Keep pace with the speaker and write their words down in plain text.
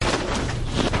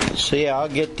So yeah, I'll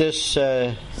get this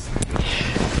to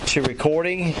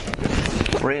recording.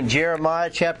 We're in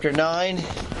Jeremiah chapter 9.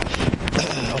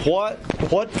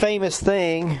 What famous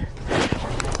thing?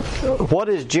 What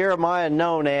is Jeremiah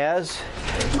known as?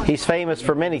 He's famous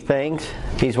for many things.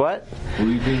 He's what?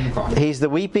 Weeping prophet. He's the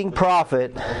weeping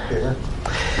prophet.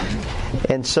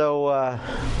 And so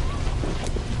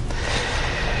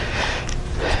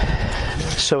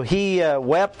he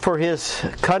wept for his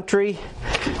country.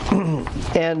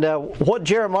 And what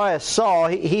Jeremiah saw,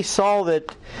 he saw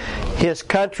that his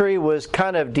country was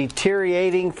kind of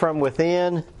deteriorating from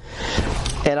within.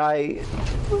 And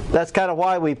that's kind of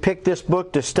why we picked this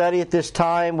book to study at this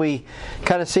time. We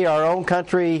kind of see our own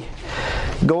country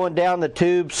going down the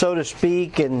tube, so to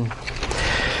speak. And,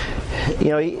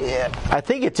 I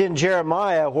think it's in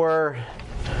Jeremiah where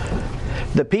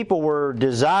the people were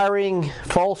desiring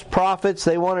false prophets.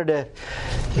 They wanted to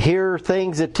hear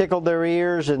things that tickled their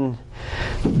ears, and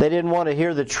they didn't want to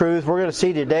hear the truth. We're going to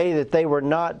see today that they were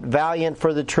not valiant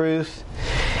for the truth.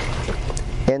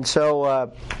 And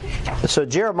so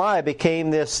Jeremiah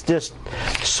became this just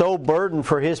so burdened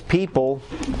for his people.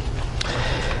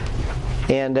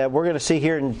 And we're going to see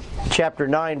here in chapter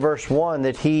 9, verse 1,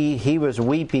 that he was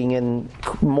weeping and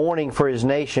mourning for his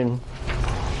nation.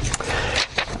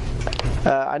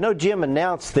 I know Jim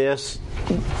announced this,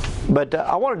 but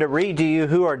I wanted to read to you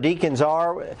who our deacons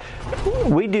are.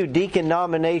 We do deacon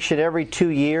nomination every 2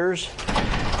 years.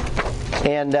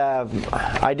 And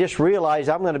I just realized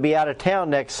I'm going to be out of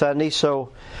town next Sunday,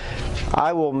 so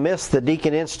I will miss the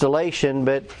deacon installation.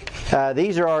 But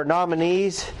these are our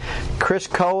nominees: Chris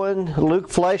Cohen, Luke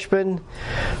Fleshman,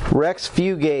 Rex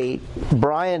Fugate,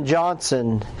 Brian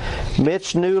Johnson,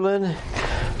 Mitch Newland,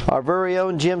 our very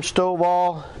own Jim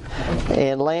Stovall,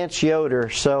 and Lance Yoder.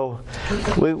 So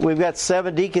we've got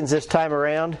 7 deacons this time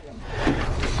around.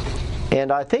 And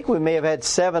I think we may have had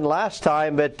 7 last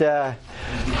time, but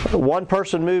one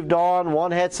person moved on,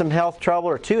 one had some health trouble,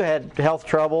 or 2 had health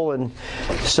trouble, and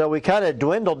so we kind of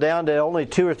dwindled down to only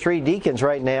 2 or 3 deacons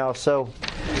right now. So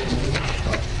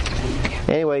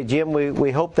anyway, Jim,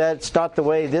 we hope that's not the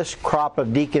way this crop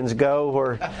of deacons go,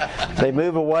 or they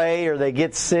move away, or they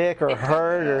get sick or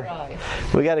hurt, or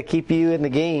we got to keep you in the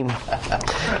game.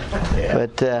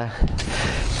 But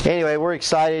anyway, we're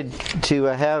excited to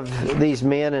have these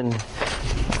men, and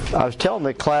I was telling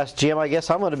the class, Jim, I guess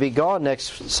I'm going to be gone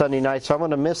next Sunday night, so I'm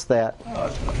going to miss that.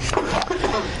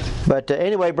 But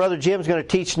anyway, Brother Jim's going to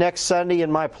teach next Sunday in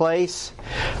my place.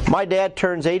 My dad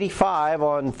turns 85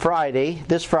 on Friday,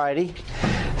 this Friday,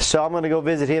 so I'm going to go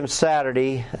visit him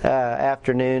Saturday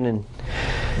afternoon. And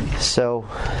so,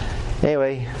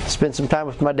 anyway, spend some time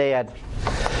with my dad.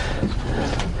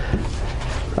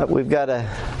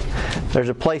 There's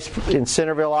a place in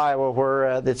Centerville, Iowa,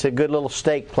 where it's a good little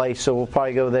steak place, so we'll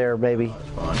probably go there maybe.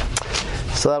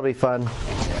 So that'll be fun.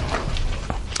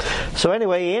 So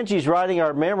anyway, Angie's writing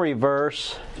our memory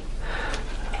verse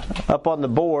up on the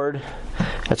board,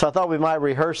 and so I thought we might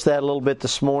rehearse that a little bit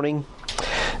this morning,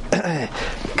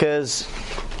 because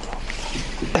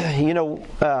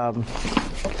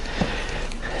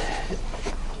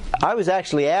I was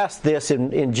actually asked this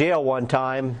in jail one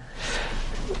time.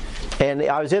 And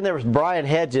I was in there with Brian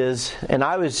Hedges, and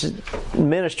I was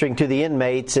ministering to the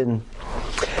inmates, and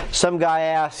some guy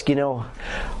asked,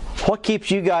 what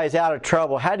keeps you guys out of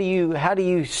trouble? How do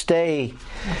you stay,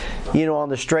 on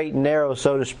the straight and narrow,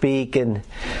 so to speak? And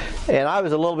I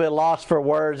was a little bit lost for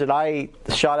words, and I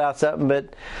shot out something,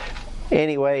 but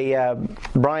anyway,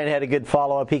 Brian had a good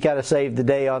follow-up. He kind of saved the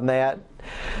day on that.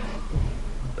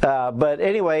 But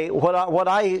anyway, what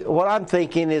I'm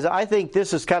thinking is, I think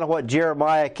this is kind of what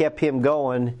Jeremiah kept him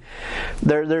going.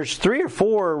 There's 3 or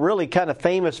 4 really kind of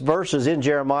famous verses in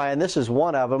Jeremiah, and this is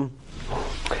one of them.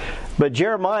 But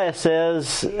Jeremiah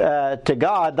says to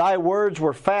God, "Thy words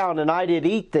were found, and I did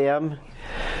eat them."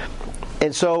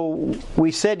 And so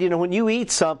we said, when you eat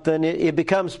something, it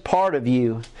becomes part of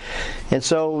you. And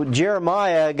so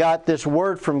Jeremiah got this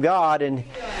word from God, and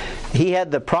he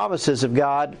had the promises of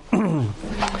God.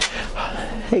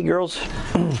 Hey, girls.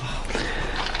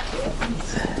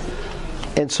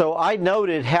 And so I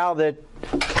noted how that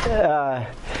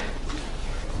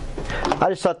I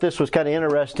just thought this was kind of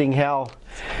interesting, how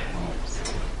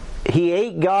he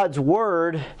ate God's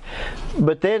word,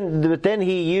 but then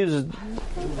he used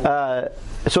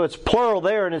so it's plural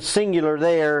there and it's singular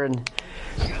there, and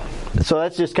so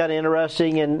that's just kind of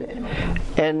interesting.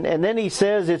 And then he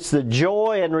says it's the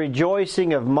joy and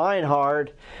rejoicing of mine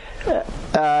heart.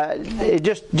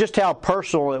 Just how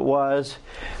personal it was,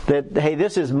 that hey,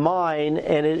 this is mine,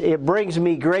 and it brings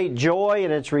me great joy,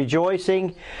 and it's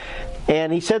rejoicing.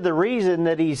 And he said the reason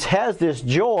that he has this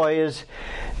joy is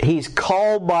he's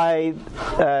called by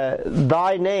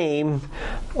thy name,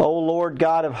 O Lord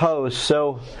God of hosts.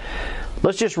 So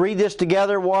let's just read this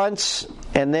together once,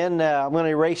 and then I'm going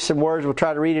to erase some words. We'll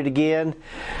try to read it again.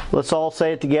 Let's all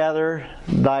say it together.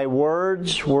 Thy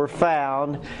words were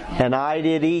found, and I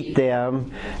did eat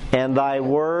them, and thy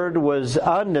word was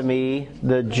unto me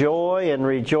the joy and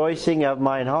rejoicing of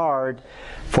mine heart.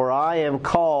 For I am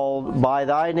called by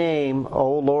thy name,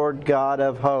 O Lord God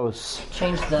of hosts.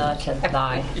 Change the to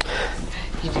thy.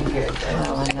 You do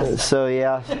good. So,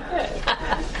 yeah.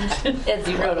 As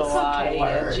you wrote a lot of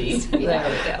words.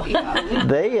 There we go.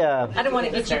 They, I don't want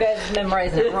to get you guys to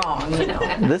memorize it wrong, you know.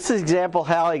 This is an example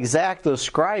how exact those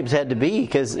scribes had to be,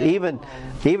 because even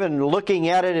looking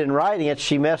at it and writing it,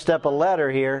 she messed up a letter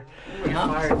here.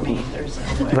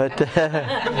 But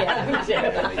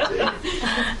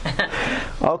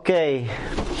okay,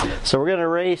 so we're going to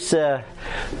erase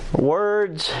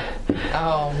words.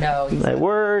 Oh no! That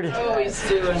word. Oh, he's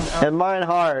doing. And mine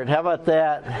heart. How about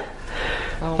that?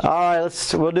 All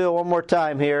right, we'll do it one more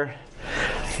time here.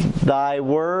 Thy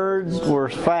words were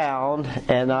found,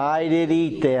 and I did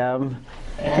eat them,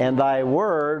 and thy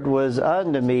word was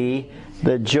unto me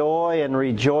the joy and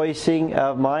rejoicing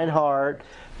of mine heart.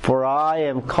 For I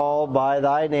am called by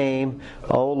thy name,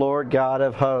 O Lord God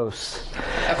of hosts.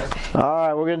 All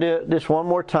right, we're going to do it just one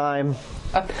more time.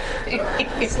 It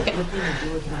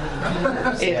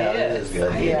is.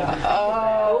 Yeah.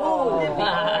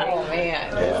 Oh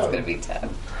man, this is going to be tough.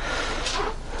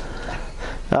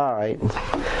 All right.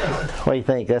 What do you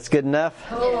think? That's good enough?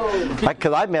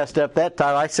 Because I messed up that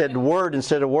time. I said word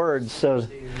instead of words. So,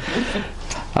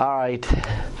 all right.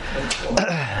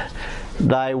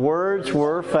 Thy words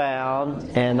were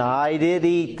found, and I did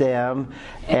eat them,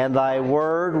 and thy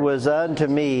word was unto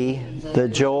me the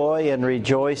joy and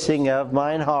rejoicing of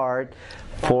mine heart.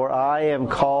 For I am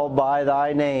called by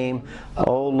thy name,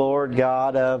 O Lord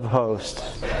God of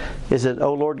hosts. Is it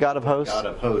O Lord God of hosts? God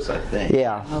of hosts, I think.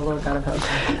 Yeah. Oh Lord God of hosts.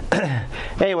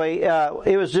 Anyway,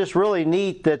 it was just really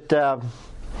neat that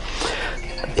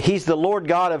He's the Lord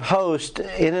God of hosts,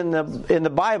 and in the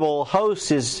Bible,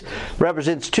 hosts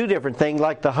represents two different things,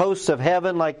 like the hosts of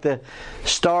heaven, like the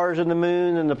stars and the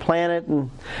moon and the planet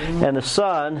and the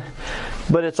sun.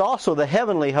 But it's also the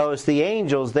heavenly hosts, the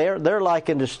angels. They're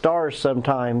likened to stars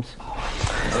sometimes.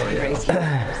 Oh,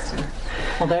 yeah.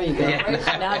 Well, there you go. Yeah.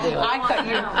 Now do it. I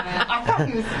thought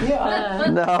you was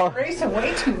No. racing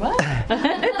way too much.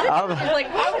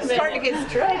 I was starting to get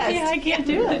stressed. Yeah, I can't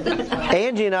do it.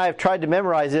 Angie and I have tried to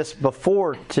memorize this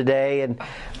before today,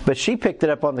 but she picked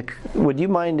it up on the. Would you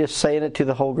mind just saying it to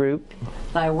the whole group?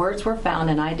 Thy words were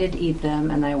found, and I did eat them,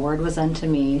 and thy word was unto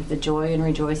me the joy and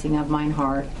rejoicing of mine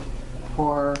heart.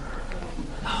 For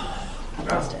I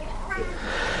lost it.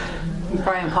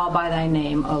 For I am called by thy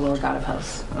name, O Lord God of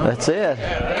hosts. That's it.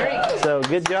 So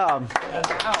good job.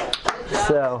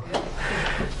 So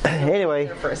anyway,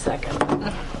 For a second.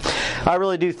 I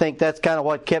really do think that's kind of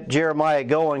what kept Jeremiah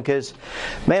going, because,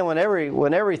 man, when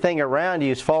everything around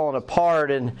you is falling apart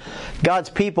and God's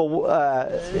people,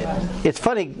 it's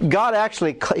funny. God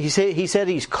actually, he said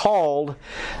He's called.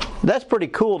 That's pretty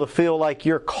cool to feel like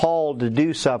you're called to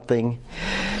do something.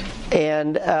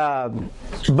 And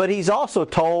but He's also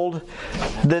told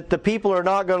that the people are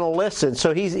not going to listen.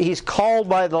 So he's called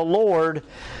by the Lord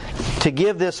to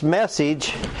give this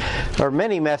message, or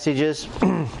many messages,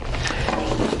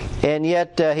 and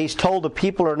yet He's told the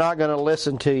people are not going to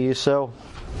listen to you. So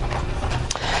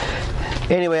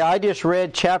anyway, I just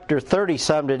read chapter 30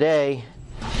 some today,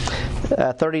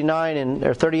 38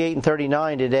 and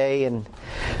 39 today, and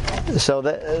so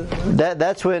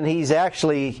that's when he's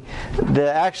the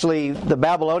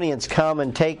Babylonians come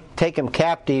and take him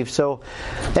captive. So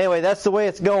anyway, that's the way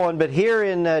it's going. But here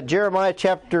in Jeremiah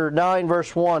chapter 9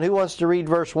 verse 1, who wants to read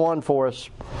verse 1 for us?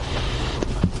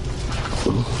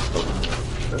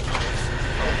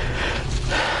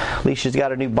 Alicia's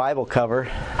got a new Bible cover.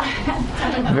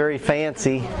 Very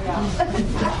fancy.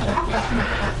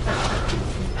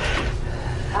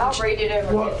 I'll read it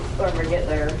over get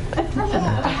there.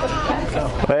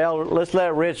 Well, let's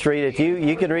let Rich read it.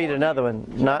 You can read another one.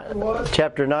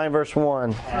 Chapter 9, verse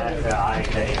 1. Oh,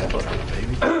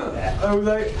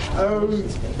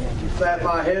 that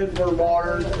my head were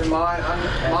watered, and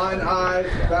mine eyes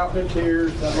about in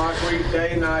tears, that my weep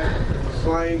day and night,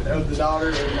 slain of the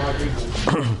daughters of my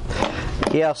people.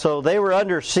 Yeah, so they were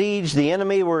under siege. The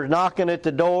enemy were knocking at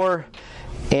the door.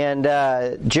 And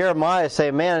Jeremiah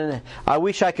saying, "Man, I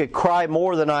wish I could cry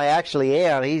more than I actually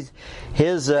am."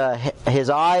 His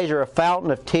eyes are a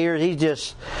fountain of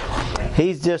tears.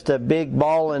 He's just a big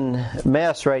bawling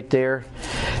mess right there.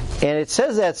 And it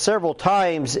says that several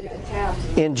times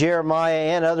in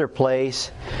Jeremiah and other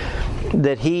place,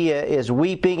 that he is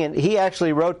weeping, and he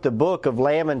actually wrote the book of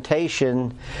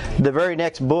Lamentation, the very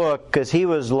next book, because he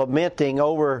was lamenting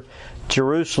over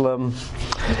Jerusalem.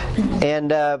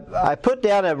 And I put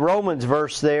down a Romans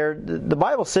verse there. The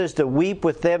Bible says to weep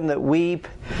with them that weep,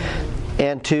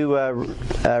 and to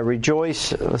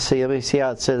rejoice. Let me see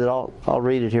how it says it. I'll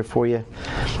read it here for you.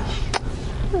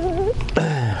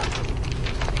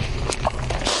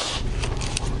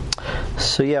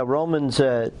 So yeah, Romans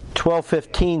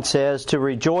 12:15 says to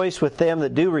rejoice with them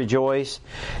that do rejoice,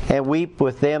 and weep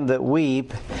with them that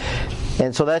weep.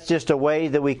 And so that's just a way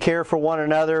that we care for one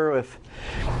another.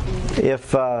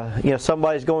 If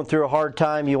somebody's going through a hard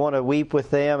time, you want to weep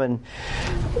with them.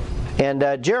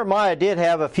 And Jeremiah did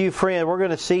have a few friends. We're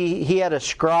going to see he had a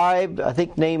scribe, I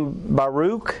think, named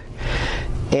Baruch.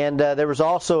 And there was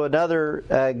also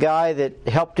another guy that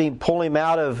helped him pull him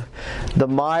out of the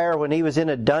mire when he was in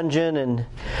a dungeon. And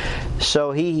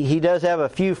so he does have a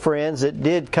few friends that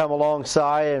did come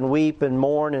alongside and weep and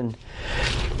mourn.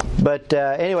 But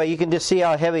anyway, you can just see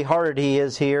how heavy-hearted he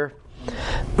is here.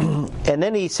 And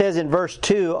then he says in verse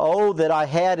 2, "Oh, that I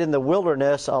had in the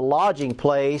wilderness a lodging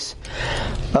place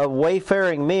of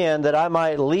wayfaring men, that I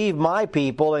might leave my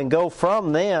people and go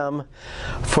from them,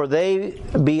 for they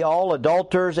be all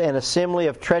adulterers and assembly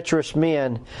of treacherous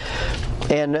men."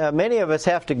 And many of us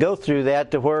have to go through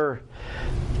that, to where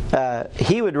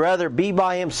he would rather be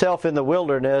by himself in the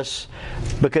wilderness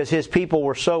because his people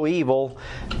were so evil.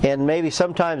 And maybe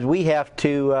sometimes we have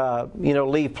to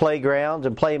leave playgrounds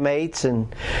and playmates, and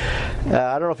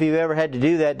I don't know if you've ever had to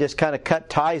do that, just kind of cut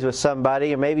ties with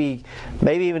somebody, or maybe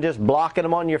even just blocking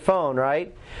them on your phone,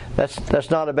 right? That's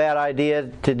not a bad idea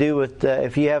to do with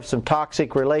if you have some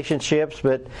toxic relationships.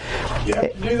 But you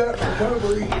have to do that for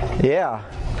recovery. Yeah,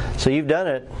 so you've done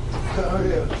it. Oh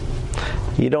yeah.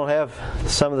 You don't have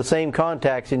some of the same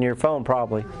contacts in your phone,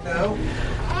 probably. No.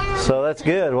 So that's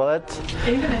good. Well, that's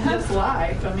even in this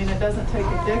life. I mean, it doesn't take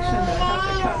addiction to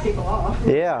have to cut people off.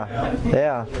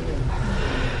 Yeah.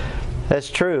 That's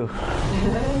true.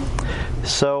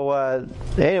 So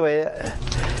anyway,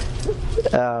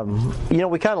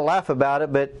 we kind of laugh about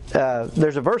it, but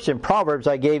there's a verse in Proverbs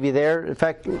I gave you there. In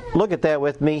fact, look at that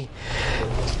with me.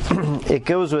 It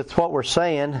goes with what we're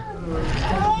saying.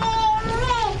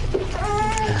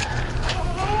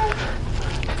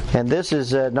 And this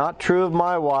is not true of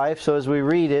my wife, so as we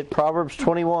read it, Proverbs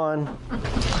 21,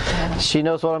 she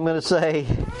knows what I'm going to say.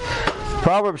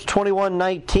 Proverbs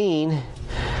 21:19.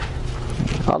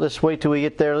 I'll just wait till we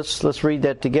get there. Let's read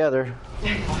that together.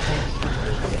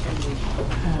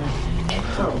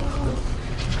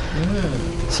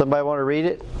 Somebody want to read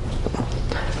it?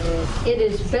 It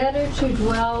is better to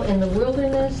dwell in the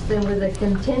wilderness than with a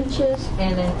contentious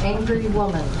and an angry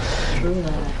woman.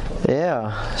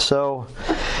 Yeah, so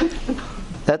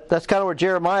that's kind of where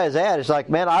Jeremiah is at. It's like,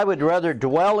 man, I would rather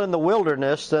dwell in the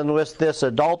wilderness than with this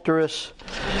adulterous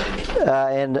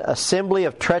and assembly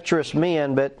of treacherous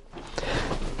men. But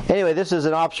anyway, this is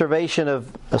an observation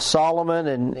of Solomon,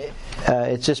 and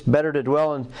it's just better to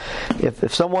dwell in.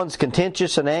 If someone's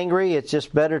contentious and angry, it's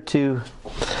just better to...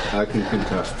 I can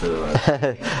contest to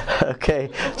that. Okay,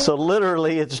 so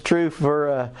literally it's true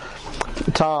for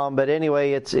Tom, but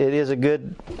anyway, it is a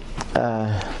good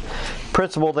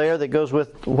principle there that goes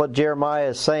with what Jeremiah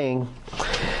is saying.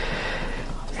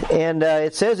 And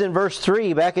it says in verse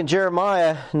 3, back in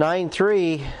Jeremiah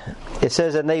 9:3, it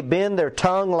says, "And they bend their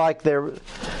tongue like their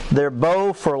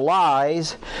bow for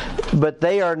lies, but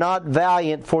they are not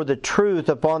valiant for the truth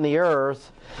upon the earth.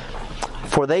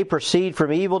 For they proceed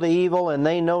from evil to evil, and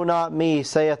they know not me,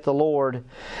 saith the Lord."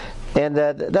 And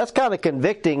that's kind of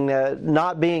convicting,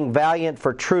 not being valiant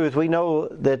for truth. We know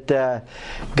that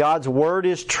God's Word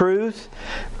is truth,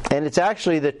 and it's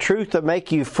actually the truth that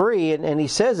make you free. And he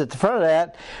says at the front of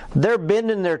that, they're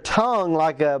bending their tongue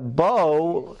like a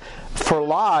bow for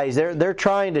lies. They're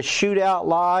trying to shoot out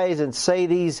lies and say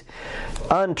these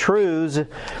untruths.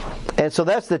 And so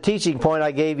that's the teaching point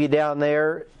I gave you down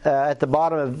there at the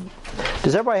bottom of...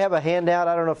 Does everybody have a handout?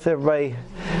 I don't know if everybody...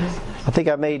 I think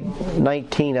I made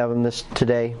 19 of them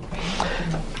today.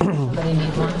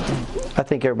 I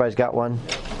think everybody's got one.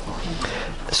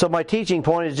 So my teaching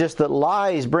point is just that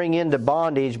lies bring into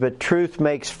bondage, but truth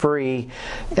makes free.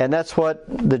 And that's what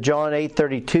the John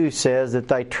 8:32 says, that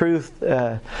thy truth...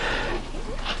 well,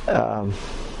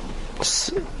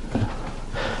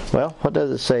 what does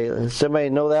it say? Does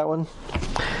somebody know that one?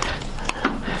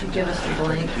 Did you give us the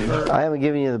blank? I haven't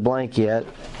given you the blank yet.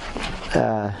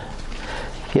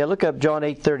 Yeah, look up John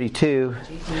 8:32.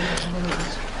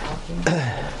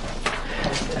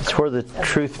 It's where the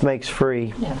truth makes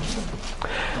free.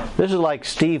 This is like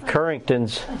Steve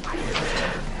Currington's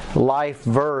life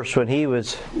verse when he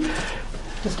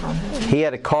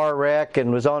had a car wreck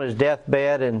and was on his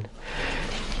deathbed, and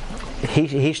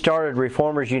he started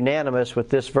Reformers Unanimous with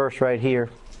this verse right here.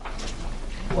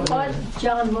 What?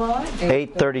 John what?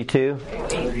 8:32.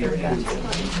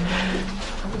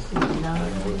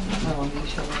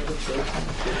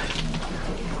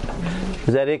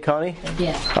 Is that it, Connie?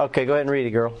 Yes. Okay, go ahead and read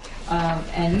it, girl.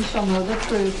 And you shall know the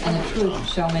truth, and the truth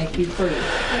shall make you free.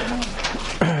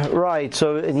 Right,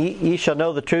 so and ye shall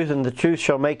know the truth, and the truth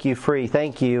shall make you free.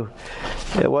 Thank you.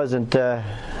 It wasn't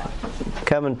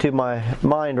coming to my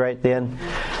mind right then.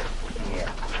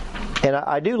 And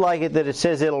I do like it that it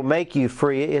says it'll make you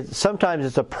free. Sometimes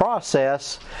it's a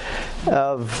process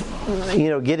of,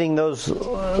 getting those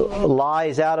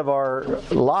lies out of our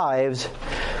lives,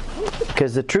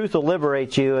 because the truth will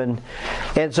liberate you.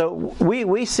 And so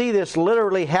we see this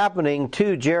literally happening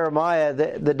to Jeremiah.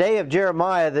 The day of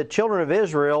Jeremiah, the children of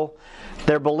Israel,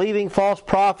 they're believing false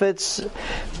prophets,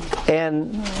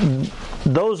 and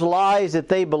those lies that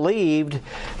they believed,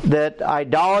 that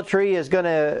idolatry is going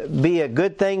to be a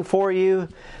good thing for you,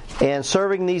 and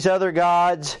serving these other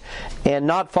gods and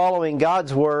not following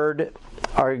God's word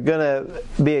are going to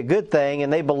be a good thing,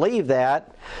 and they believe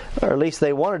that, or at least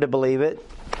they wanted to believe it.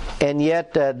 And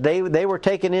yet they were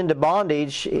taken into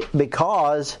bondage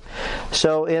because,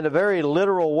 so in a very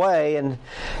literal way, and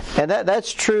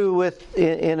that's true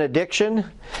in addiction.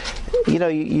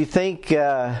 You think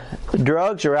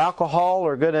drugs or alcohol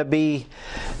are going to be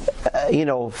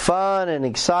fun and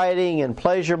exciting and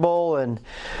pleasurable, and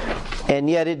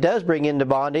yet it does bring into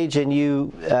bondage, and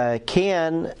you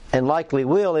can and likely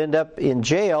will end up in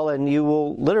jail, and you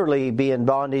will literally be in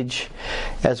bondage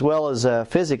as well as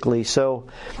physically. So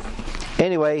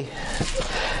anyway,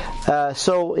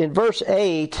 so in verse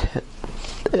 8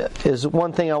 is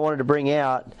one thing I wanted to bring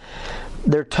out.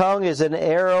 Their tongue is an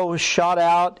arrow shot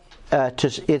out.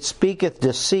 It speaketh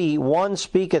deceit. One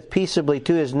speaketh peaceably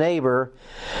to his neighbor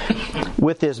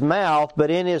with his mouth,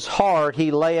 but in his heart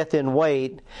he layeth in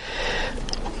wait.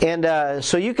 And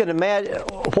so you can imagine,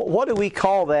 what do we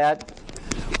call that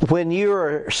when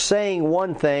you're saying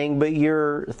one thing but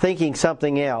you're thinking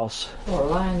something else? Or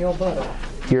lying your butt off.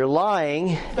 You're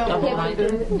lying.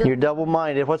 Double-minded. You're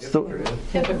double-minded. What's the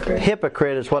Hypocrite?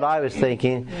 Hypocrite is what I was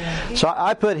thinking. So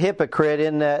I put hypocrite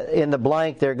in the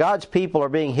blank there. God's people are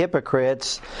being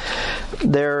hypocrites.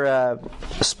 They're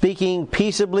speaking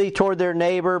peaceably toward their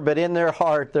neighbor, but in their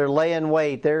heart they're laying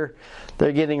wait. They're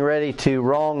getting ready to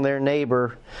wrong their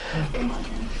neighbor.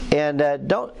 And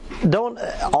don't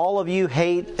all of you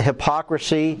hate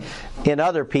hypocrisy in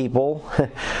other people?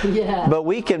 Yeah. But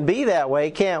we can be that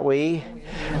way, can't we?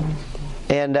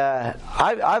 And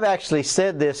I've actually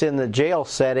said this in the jail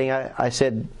setting. I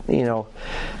said,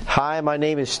 hi, my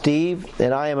name is Steve,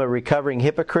 and I am a recovering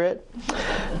hypocrite.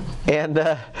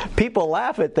 And people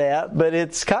laugh at that, but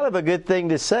it's kind of a good thing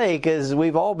to say, because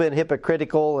we've all been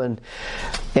hypocritical,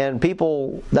 and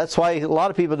people, that's why a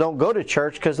lot of people don't go to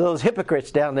church, because of those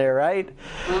hypocrites down there, right?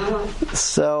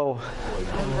 So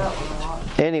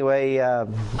anyway,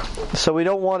 so we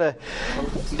don't want to,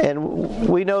 and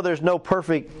we know there's no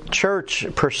perfect church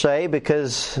per se,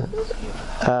 because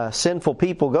sinful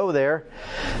people go there,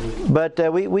 but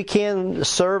we can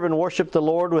serve and worship the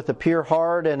Lord with a pure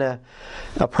heart and a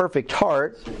perfect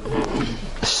heart.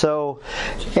 So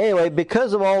anyway,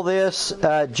 because of all this,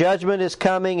 judgment is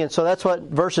coming, and so that's what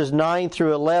verses 9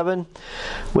 through 11.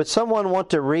 Would someone want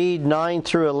to read 9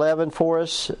 through 11 for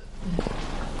us?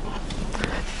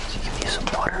 Give me some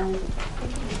water.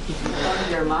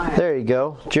 There you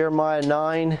go. Jeremiah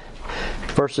 9,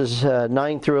 verses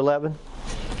 9 through 11.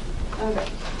 Okay.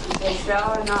 So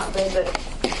shall I not visit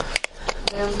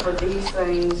them for these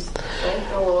things, saith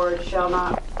the Lord, shall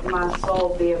not my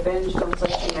soul be avenged on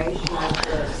such a nation as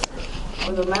this?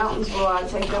 For the mountains will I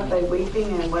take up a weeping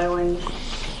and wailing,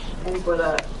 and for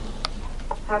the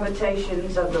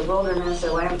habitations of the wilderness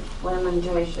a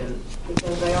lamentation,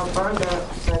 because they are burned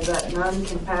up so that none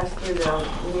can pass through them,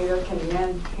 neither can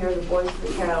men hear the voice of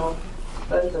the cattle.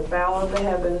 Both the fowl of the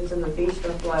heavens and the beasts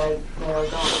are fled, they are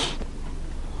gone.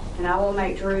 And I will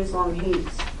make Jerusalem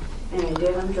heaps, and a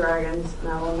den of dragons, and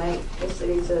I will make the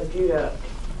cities of Judah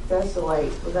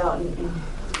desolate without an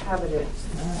inhabitant.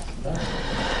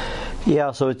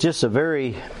 Yeah, so it's just so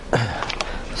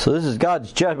this is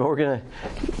God's judgment. We're going to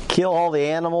kill all the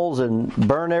animals and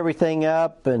burn everything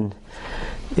up, and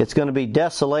It's going to be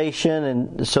desolation,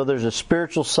 and so there's a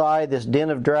spiritual side, this den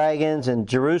of dragons, and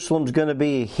Jerusalem's going to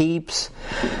be heaps.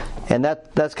 And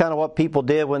that's kind of what people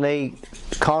did when they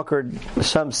conquered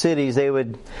some cities. They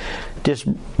would just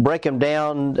break them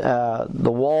down,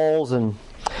 the walls, and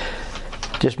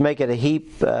just make it a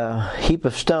heap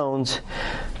of stones.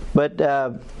 But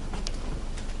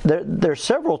there's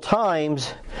several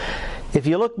times, if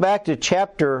you look back to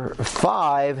chapter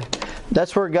 5,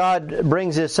 that's where God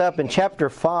brings this up in chapter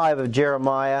 5 of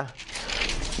Jeremiah.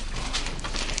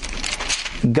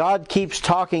 God keeps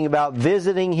talking about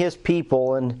visiting His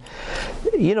people, and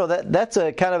that's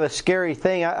a kind of a scary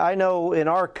thing. I know in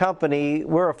our company,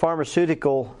 we're a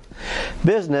pharmaceutical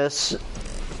business,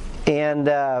 and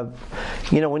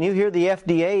when you hear the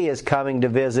FDA is coming to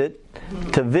visit,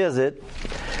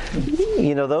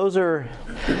 those are,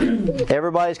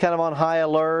 everybody's kind of on high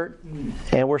alert,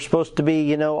 and we're supposed to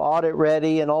be, audit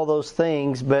ready and all those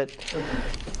things, but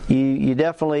you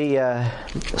definitely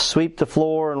sweep the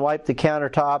floor and wipe the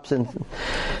countertops and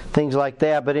things like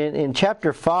that. But in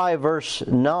chapter 5, verse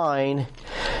 9,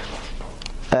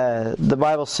 the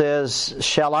Bible says,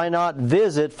 "Shall I not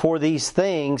visit for these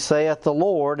things, saith the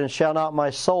Lord, and shall not my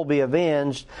soul be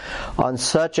avenged on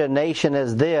such a nation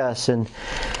as this?" And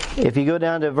if you go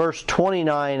down to verse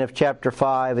 29 of chapter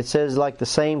 5, it says like the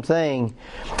same thing.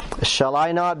 "Shall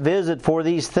I not visit for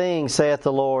these things, saith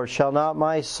the Lord? Shall not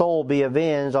my soul be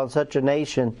avenged on such a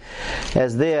nation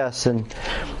as this?" And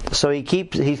so he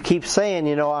keeps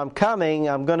saying, I'm coming,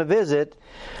 I'm going to visit.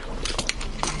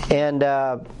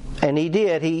 And he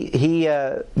did. He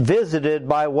visited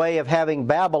by way of having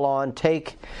Babylon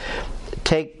take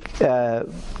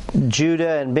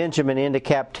Judah and Benjamin into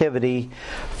captivity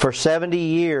for 70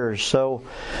 years. So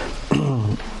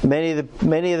many of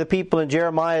the people in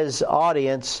Jeremiah's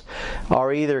audience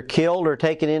are either killed or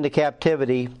taken into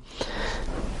captivity,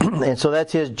 and so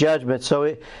that's his judgment.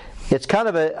 So it's kind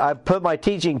of I put my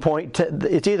teaching point,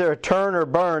 it's either a turn or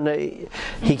burn.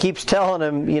 He keeps telling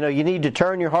them, you need to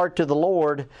turn your heart to the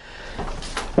Lord,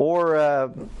 or,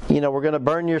 we're going to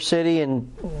burn your city and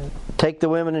take the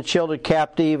women and children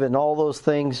captive and all those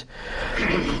things.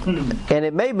 And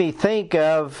it made me think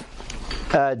of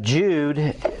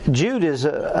Jude. Jude is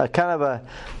a kind of a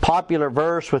popular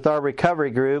verse with our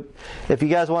recovery group. If you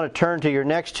guys want to turn to your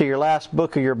last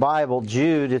book of your Bible,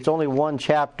 Jude, it's only one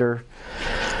chapter,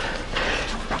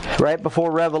 right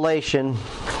before Revelation.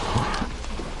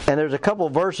 And there's a couple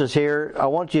of verses here. I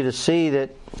want you to see that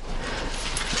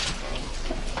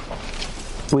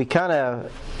we kind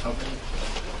of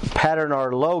pattern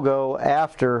our logo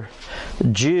after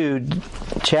Jude,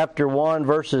 chapter 1,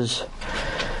 verses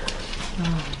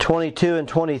 22 and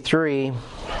 23.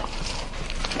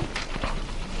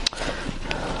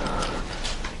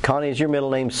 Connie, is your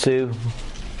middle name Sue?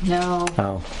 No.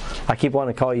 Oh. I keep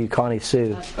wanting to call you Connie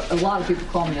Sue. A lot of people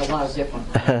call me a lot of different.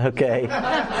 Okay.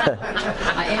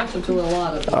 I answer to a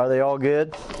lot of them. Are they all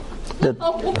good? No.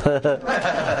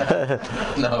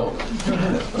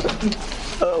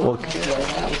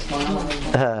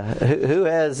 Who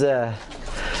has...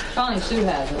 Connie Sue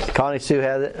has it. Connie Sue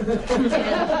has it.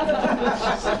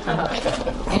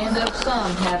 And of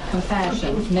some have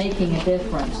compassion, making a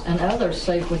difference, and others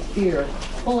save with fear,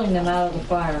 pulling them out of the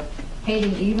fire,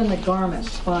 hating even the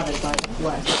garments spotted by the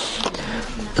flesh.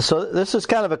 So this is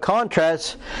kind of a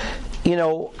contrast.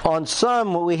 On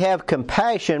some we have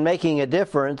compassion, making a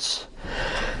difference.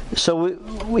 So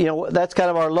that's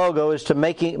kind of our logo, is to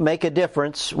make a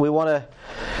difference. We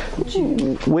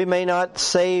may not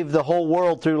save the whole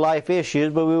world through life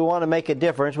issues, but we want to make a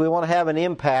difference. We want to have an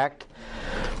impact.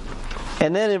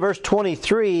 And then in verse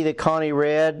 23 that Connie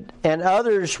read, "And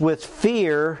others with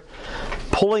fear,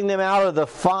 pulling them out of the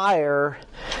fire,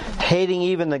 hating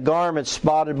even the garments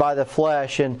spotted by the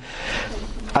flesh." And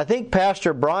I think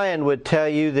Pastor Brian would tell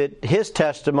you that his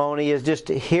testimony is just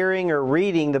hearing or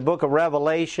reading the book of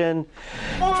Revelation,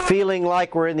 feeling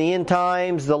like we're in the end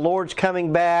times, the Lord's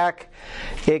coming back.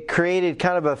 It created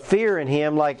kind of a fear in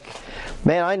him, like,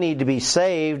 man, I need to be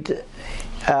saved.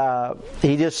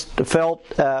 He just felt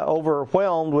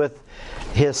overwhelmed with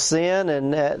his sin,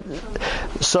 and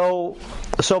so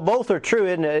both are true.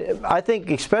 And I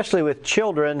think especially with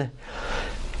children,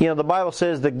 the Bible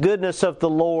says the goodness of the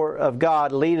Lord of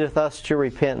God leadeth us to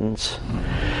repentance.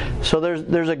 So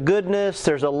there's a goodness,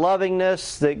 there's a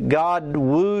lovingness that God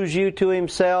woos you to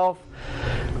Himself.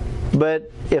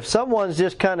 But if someone's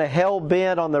just kind of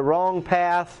hell-bent on the wrong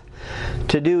path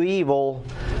to do evil,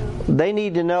 they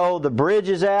need to know the bridge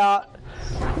is out,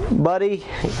 buddy.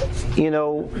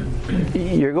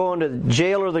 You're going to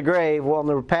jail or the grave on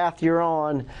the path you're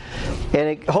on, and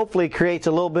it hopefully creates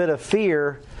a little bit of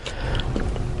fear.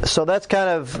 so that's kind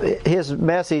of his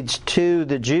message to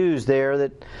the Jews there,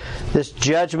 that this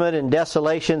judgment and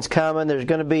desolation's coming. There's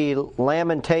going to be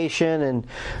lamentation and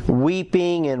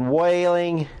weeping and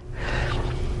wailing.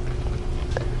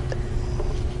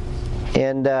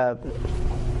 And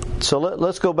so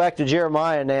let's go back to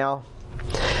Jeremiah now.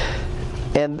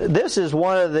 And this is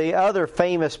one of the other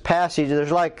famous passages.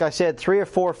 There's, like I said, 3 or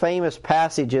 4 famous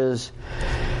passages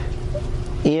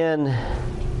in...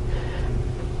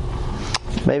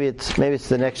 Maybe it's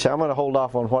the next. I'm going to hold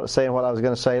off on saying what I was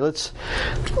going to say. Let's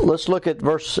look at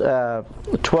verse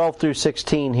 12 through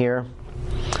 16 here.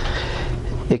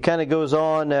 It kind of goes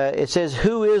on. It says,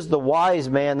 "Who is the wise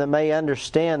man that may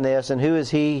understand this, and who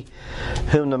is he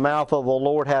whom the mouth of the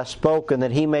Lord hath spoken,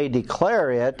 that he may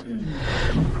declare it?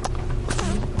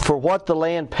 For what the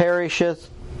land perisheth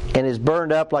and is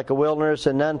burned up like a wilderness,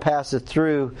 and none passeth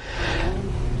through."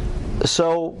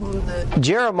 So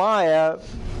Jeremiah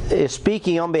is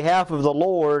speaking on behalf of the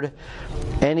Lord,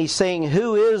 and he's saying,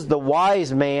 who is the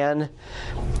wise man?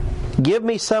 Give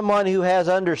me someone who has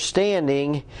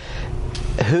understanding,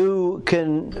 who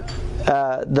can,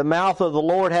 the mouth of the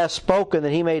Lord has spoken,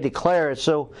 that he may declare it.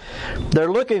 So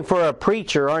they're looking for a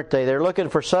preacher, aren't they? They're looking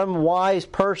for some wise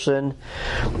person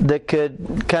that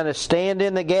could kind of stand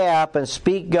in the gap and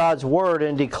speak God's word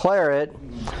and declare it.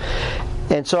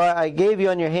 And so I gave you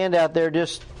on your handout there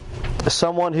just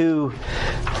someone who,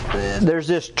 there's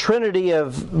this trinity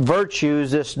of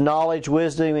virtues, this knowledge,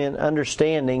 wisdom, and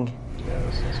understanding.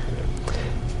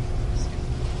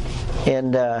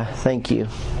 And thank you.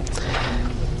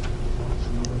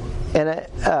 And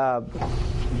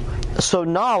so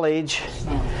knowledge,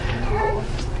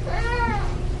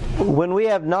 when we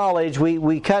have knowledge,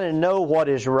 we kind of know what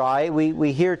is right.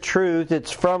 We hear truth.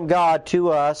 It's from God to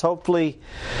us. Hopefully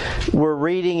we're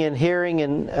reading and hearing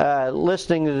and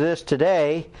listening to this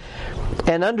today.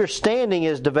 And understanding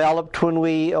is developed when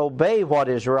we obey what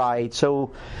is right.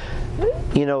 So,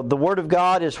 you know, the Word of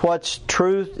God is what's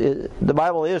truth. The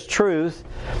Bible is truth.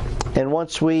 And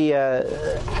once we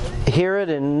hear it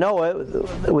and know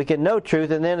it, we can know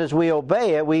truth. And then as we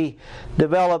obey it, we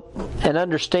develop an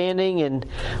understanding and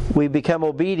we become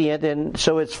obedient. And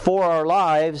so it's for our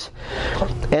lives.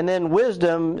 And then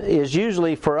wisdom is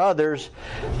usually for others.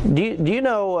 Do you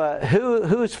know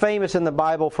who's famous in the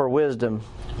Bible for wisdom?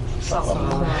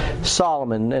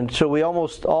 Solomon. And so we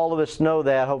almost all of us know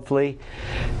that, hopefully.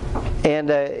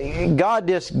 And God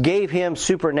just gave him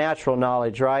supernatural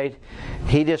knowledge, right?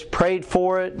 He just prayed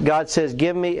for it. God says,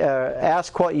 "Give me,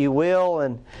 ask what you will,"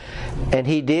 and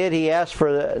he did. He asked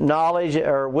for the knowledge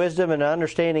or wisdom and an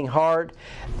understanding heart.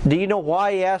 Do you know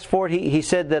why he asked for it? He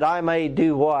said that I may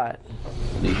do what?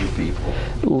 Lead people.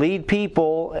 Lead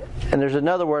people, and there's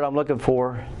another word I'm looking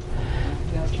for.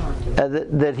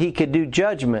 That he could do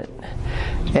judgment.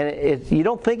 And you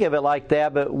don't think of it like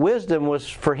that, but wisdom was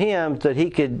for him that he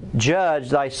could judge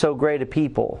thy so great a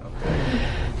people.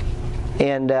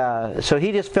 And so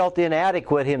he just felt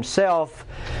inadequate himself.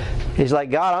 He's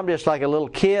like, God, I'm just like a little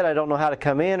kid. I don't know how to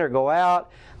come in or go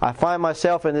out. I find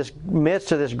myself in this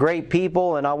midst of this great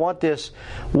people, and I want this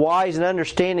wise and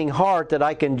understanding heart that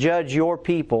I can judge your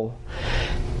people.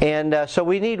 And so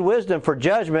we need wisdom for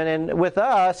judgment. And with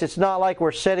us, it's not like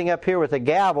we're sitting up here with a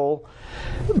gavel,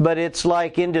 but it's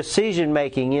like in decision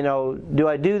making. You know, do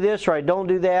I do this or I don't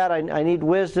do that? I need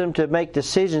wisdom to make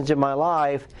decisions in my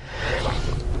life.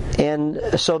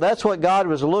 And so that's what God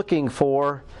was looking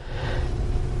for.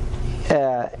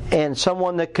 And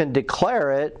someone that can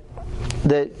declare it,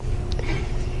 that,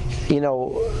 you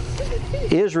know,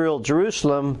 Israel,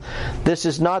 Jerusalem, this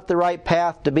is not the right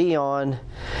path to be on,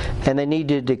 and they need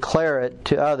to declare it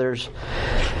to others.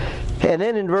 And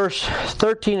then in verse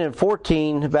 13 and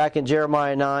 14, back in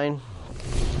Jeremiah 9,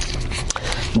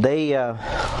 they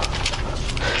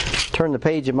turn the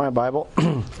page in my Bible.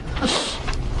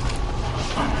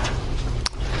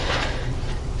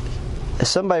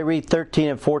 Somebody read 13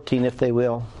 and 14 if they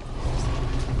will.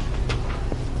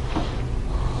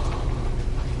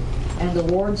 And the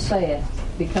Lord saith,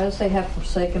 because they have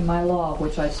forsaken my law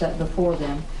which I set before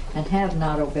them, and have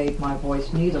not obeyed my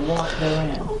voice, neither walked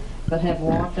therein, but have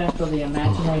walked after the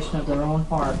imagination of their own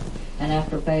heart, and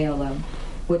after Baalim,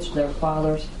 which their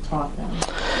fathers taught them.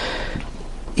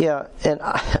 Yeah, and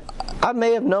I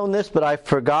may have known this, but I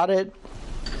forgot it.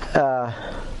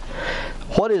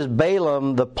 What is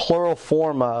Balaam the plural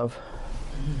form of?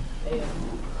 Baal.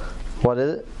 What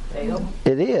is it? Baal.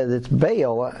 It is. It's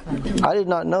Baal. I did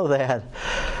not know that.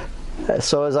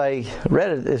 So as I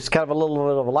read it, it's kind of a little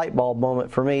bit of a light bulb moment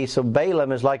for me. So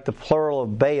Balaam is like the plural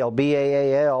of Baal,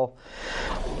 B-A-A-L.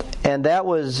 And that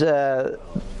was a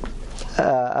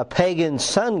pagan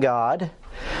sun god.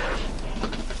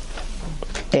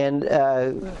 and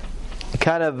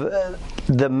kind of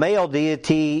the male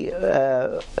deity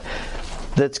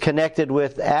that's connected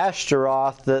with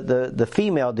Ashtaroth, the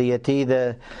female deity,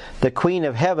 the queen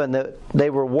of heaven that they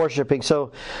were worshiping.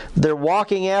 So they're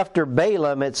walking after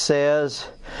Balaam, it says,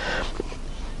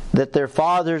 that their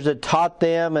fathers had taught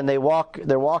them, and they're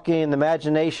walking in the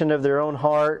imagination of their own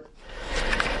heart.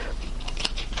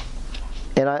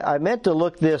 And I meant to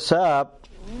look this up,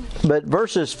 but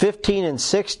verses 15 and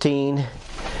 16,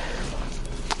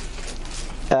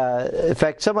 in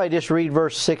fact, somebody just read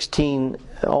verse 16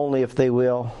 only, if they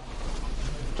will.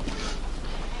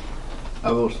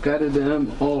 I will scatter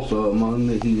them also among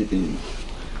the heathen,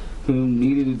 whom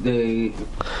neither they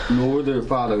nor their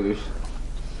fathers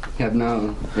have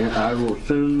known, and I will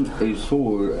send a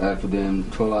sword after them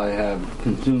till I have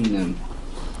consumed them.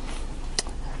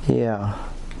 Yeah.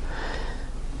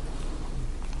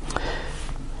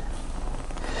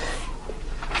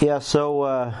 Yeah,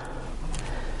 so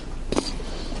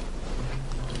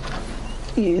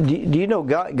do you know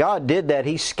God did that?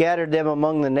 He scattered them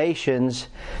among the nations,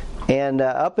 and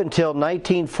up until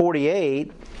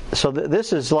 1948, so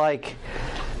this is like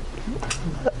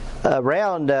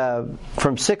around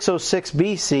from 606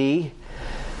 BC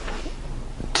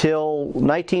till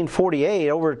 1948,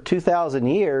 over 2,000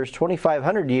 years,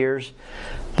 2,500 years,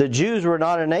 the Jews were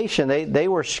not a nation. They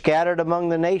were scattered among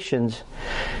the nations.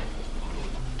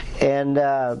 And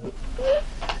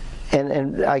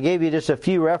I gave you just a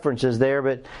few references there,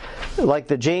 but like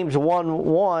the James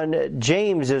 1:1,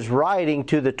 James is writing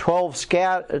to the 12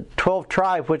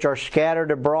 tribes which are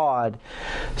scattered abroad.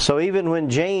 So even when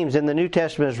James in the New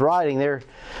Testament is writing,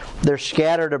 they're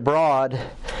scattered abroad.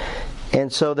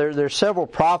 And so there's several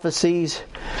prophecies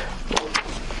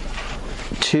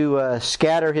to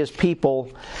scatter his people.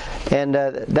 And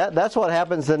that's what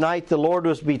happens the night the Lord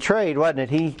was betrayed,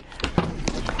 wasn't it?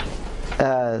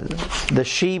 The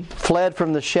sheep fled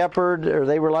from the shepherd, or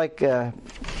they were like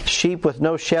sheep with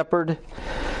no shepherd.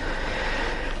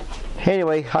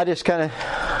 Anyway, I just kind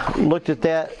of looked at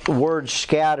that word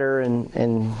scatter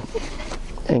and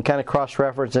kind of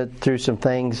cross-reference it through some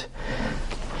things.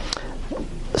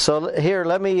 So here,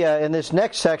 let me in this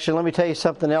next section, let me tell you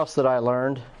something else that I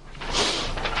learned,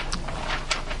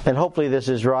 and hopefully this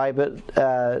is right. But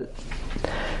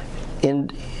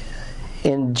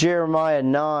in Jeremiah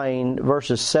 9,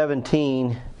 verses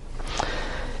 17,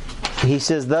 he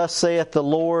says, "Thus saith the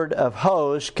Lord of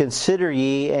hosts, consider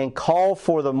ye, and call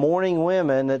for the mourning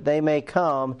women, that they may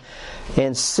come,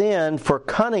 and send for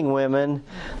cunning women,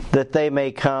 that they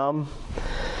may come."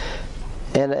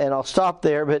 And I'll stop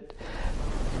there, but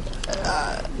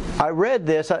I read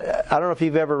this. I don't know if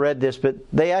you've ever read this, but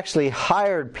they actually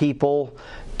hired people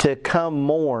to come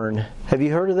mourn. Have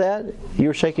you heard of that? You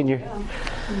were shaking your...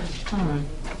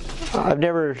 I've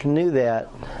never knew that.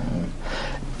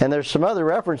 And there's some other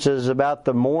references about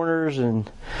the mourners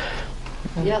and...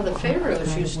 Yeah, the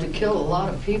pharaohs used to kill a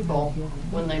lot of people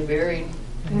when they buried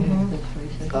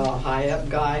high up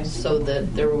guys, so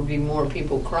that there would be more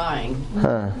people crying.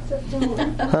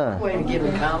 Way to get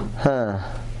them come.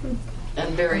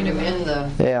 And buried them in the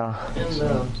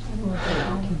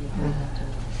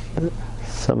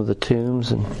some of the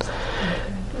tombs. And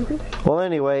well,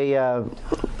 anyway,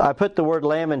 I put the word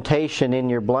lamentation in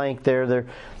your blank there.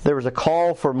 There was a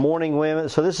call for mourning women.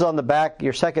 So this is on the back,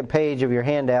 your second page of your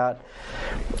handout.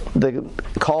 The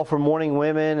call for mourning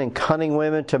women and cunning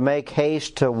women to make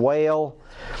haste to wail,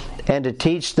 and to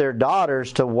teach their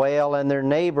daughters to wail, and their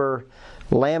neighbor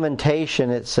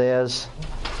lamentation, it says.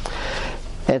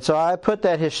 And so I put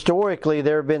that historically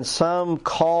there have been some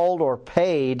called or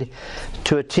paid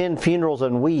to attend funerals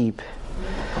and weep.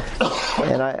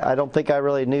 And I don't think I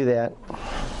really knew that.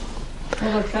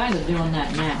 Well, they're kind of doing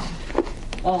that now,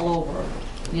 all over,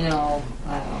 you know.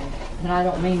 And I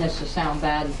don't mean this to sound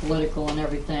bad and political and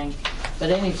everything, but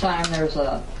anytime there's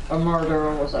a murder,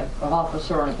 or was an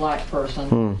officer and a black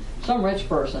person, some rich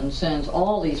person sends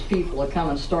all these people to come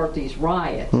and start these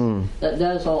riots that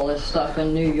does all this stuff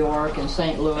in New York and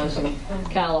St. Louis and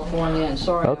California, and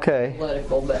sorry, I'm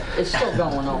political, but it's still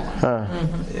going on.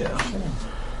 Yeah.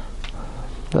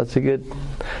 That's a good...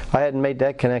 I hadn't made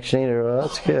that connection either. Well,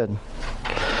 that's good.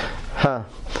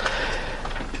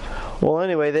 Well,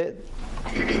 anyway,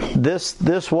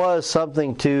 this was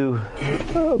something to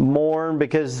mourn,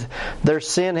 because their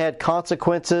sin had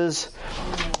consequences,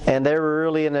 and they were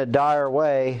really in a dire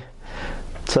way.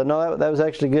 So no, that was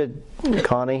actually good,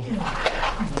 Connie.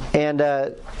 And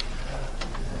I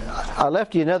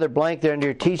left you another blank there under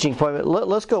your teaching point.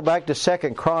 Let's go back to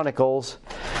 2 Chronicles,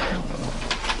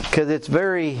 because it's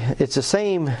the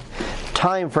same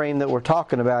time frame that we're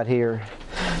talking about here.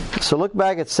 So look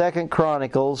back at 2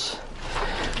 Chronicles.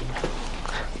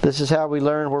 This is how we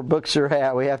learn where books are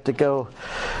at. We have to go.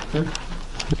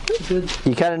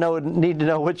 You kind of need to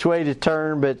know which way to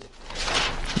turn, but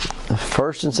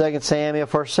 1st and 2nd Samuel,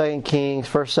 1st, 2nd Kings,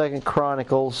 1st, 2nd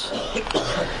Chronicles,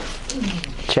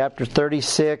 chapter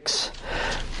 36.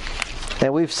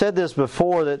 And we've said this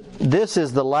before, that this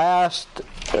is the last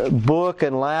book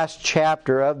and last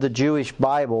chapter of the Jewish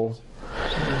Bible.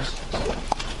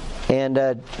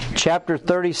 And chapter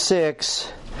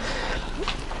 36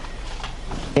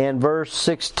 and verse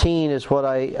 16 is what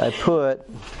I put.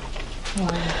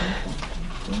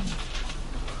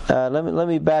 Let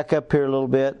me back up here a little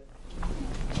bit.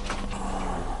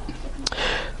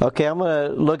 Okay, I'm going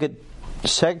to look at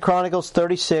 2 Chronicles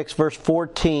 36, verse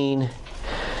 14.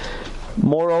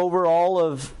 Moreover,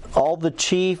 all the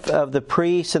chief of the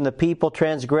priests and the people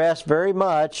transgressed very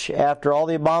much after all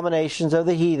the abominations of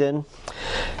the heathen,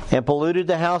 and polluted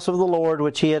the house of the Lord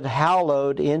which he had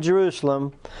hallowed in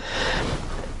Jerusalem.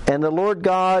 And the Lord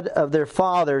God of their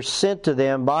fathers sent to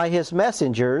them by his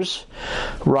messengers,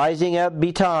 rising up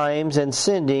betimes and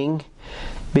sending,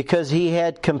 because he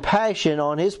had compassion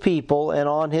on his people and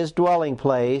on his dwelling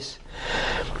place.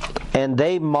 And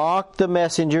they mocked the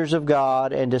messengers of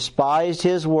God, and despised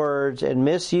his words, and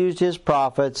misused his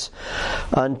prophets,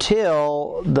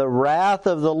 until the wrath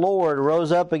of the Lord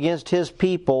rose up against his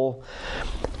people,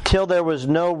 till there was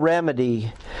no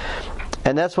remedy.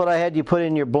 And that's what I had you put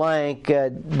in your blank.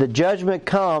 The judgment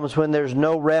comes when there's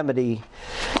no remedy.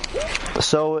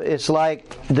 So it's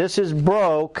like, this is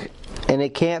broke, and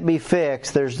it can't be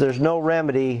fixed. There's no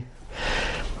remedy.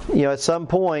 At some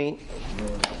point,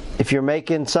 if you're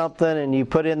making something and you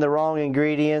put in the wrong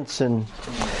ingredients, and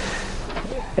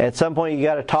at some point you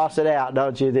got to toss it out,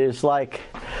 don't you? It's like,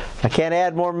 I can't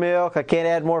add more milk, I can't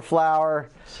add more flour.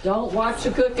 Don't watch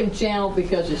the cooking channel,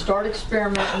 because you start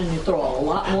experimenting and you throw a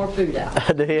lot more food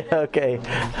out. Do you? Okay. And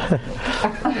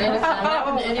it's not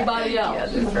happening to anybody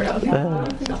else. I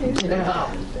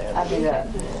do that.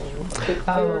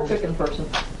 Favorite cooking person.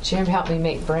 Jim helped me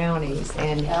make brownies,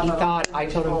 and he thought I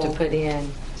told him to put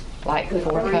in like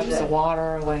 4 cups of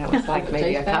water when it was like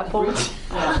maybe a couple.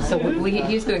 So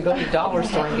he was going to go to the dollar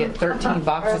store and get 13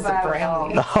 boxes of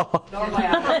brownies.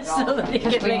 So that he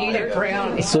could eat a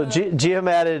brownie. So Jim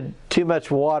added too much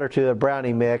water to the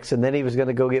brownie mix, and then he was going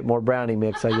to go get more brownie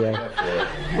mix, I guess.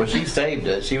 Well, she saved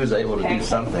it. She was able to do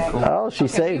something cool. Oh, she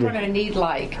saved We were it. going to need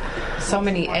like so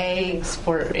many eggs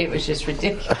it was just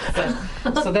ridiculous.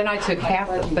 So then I took half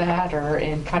the batter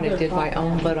and kind of did my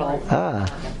own little,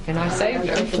 and I saved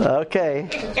her. Okay.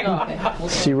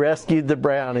 She rescued the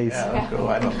brownies. Yeah, cool.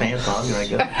 I have my pants on. I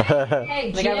guess.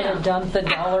 Hey, Like I would have dumped the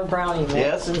 $1 brownie mix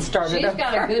Yes. and started She's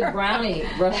got a good brownie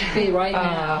recipe right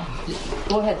now.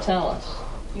 Go ahead, tell us.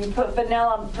 You put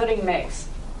vanilla pudding mix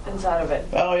inside of it.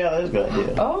 Oh, yeah, that's a good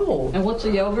idea. Oh, And what's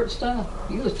the yogurt stuff?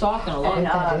 You was talking a lot. And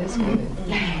that is good.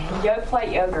 yolk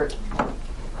plate yogurt.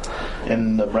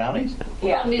 And the brownies?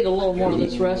 Yeah. I need a little more of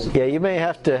this recipe. Yeah, you may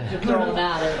have to Throw it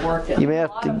out and work it. you may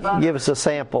have to give us a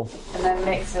sample. And then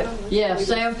mix it. Yeah,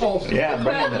 samples. Yeah,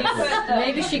 bring it.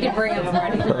 Maybe she could bring them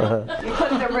ready. You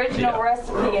put the original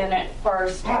recipe in it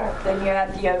first, then you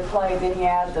add the yolk plate, then you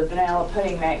add the vanilla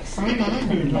pudding mix, and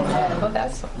then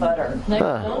that's butter. Next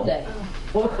Sunday.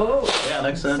 Whoa. Yeah,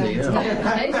 next Sunday, yeah.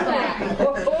 Taste that.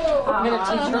 I'm going to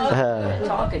teach her to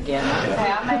talk again.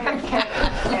 Hey, I made a cake,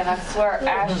 and I swear,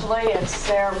 Ashley and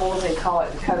Sarah Woolsey call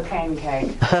it the cocaine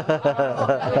cake.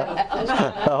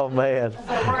 Oh man. So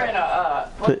we're in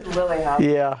what's Lily house?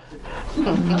 Yeah.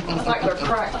 It's like they're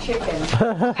cracked chickens.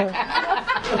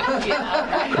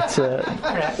 It's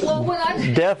Well, when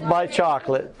I death by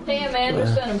chocolate. Pam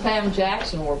Anderson and Pam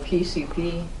Jackson were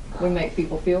PCP. We make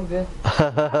people feel good.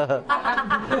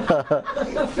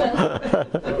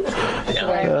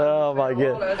 Oh my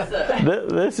goodness.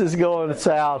 This is going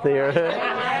south here.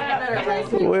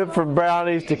 Went from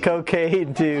brownies to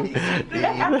cocaine to We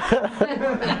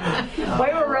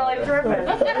were really driven.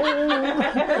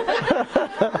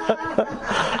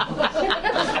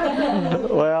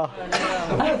 well,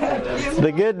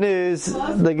 the good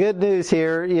news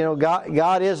here,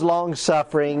 God is long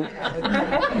suffering.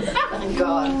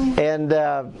 And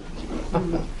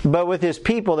but with his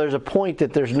people, there's a point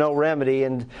that there's no remedy,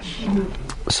 and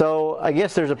so I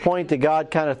guess there's a point that God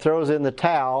kind of throws in the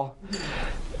towel,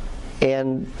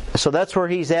 and so that's where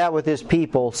he's at with his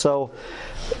people. So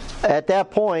at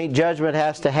that point, judgment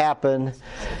has to happen,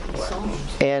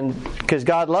 and because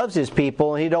God loves his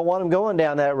people and he don't want them going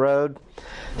down that road.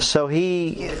 So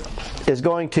he is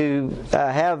going to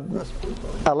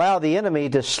allow the enemy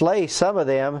to slay some of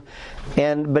them,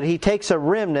 but he takes a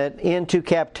remnant into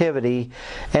captivity,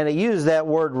 and he used that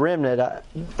word remnant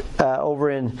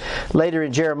later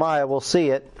in Jeremiah. We'll see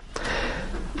it,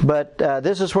 but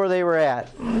this is where they were at.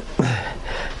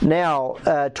 Now,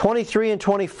 23 and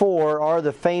 24 are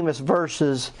the famous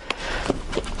verses,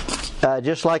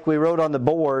 just like we wrote on the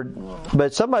board.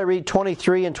 But somebody read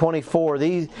 23 and 24.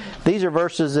 These are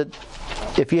verses that,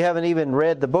 if you haven't even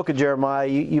read the book of Jeremiah,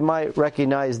 you might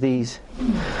recognize these.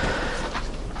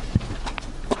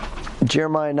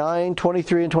 Jeremiah 9,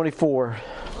 23 and 24.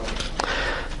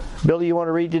 Billy, you want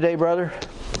to read today, brother?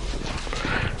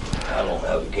 I don't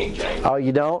have the King James. Oh,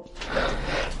 you don't?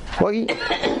 Well, you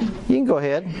can go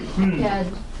ahead. Yeah,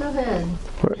 go ahead.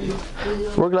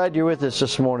 We're glad you're with us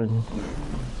this morning.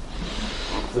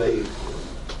 Say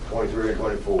 23 and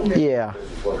 24. Yeah.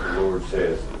 This is what the Lord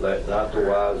says. Let not the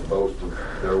wise boast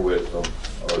of their wisdom,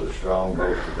 or the strong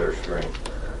boast of their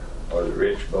strength, or the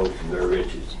rich boast of their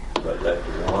riches. But let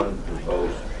the one who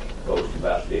boast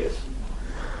about this,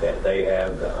 that they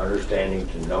have the understanding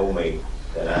to know me,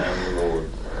 that I am the Lord,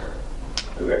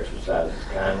 who exercises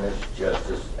kindness,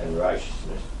 justice, and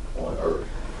righteousness on earth.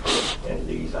 And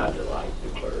these I delight,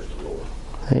 declares the Lord.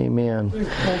 Amen.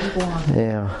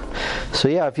 Yeah. So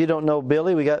if you don't know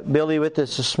Billy, we got Billy with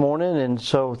us this morning, and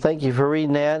so thank you for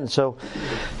reading that. And so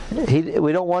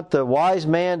we don't want the wise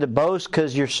man to boast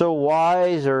because you're so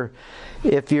wise, or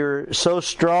if you're so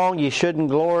strong, you shouldn't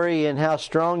glory in how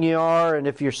strong you are. And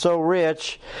if you're so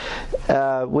rich,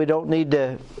 you don't need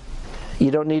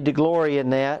to glory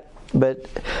in that. But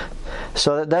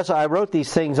so that's why I wrote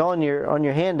these things on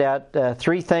your handout.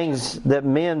 3 things that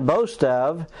men boast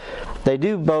of. They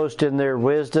do boast in their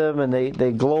wisdom, and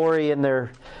they glory in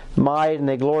their might, and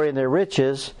they glory in their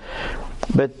riches.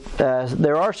 But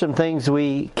there are some things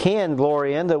we can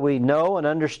glory in, that we know and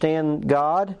understand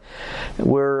God.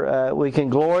 We can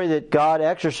glory that God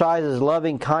exercises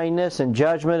loving kindness and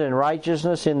judgment and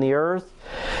righteousness in the earth,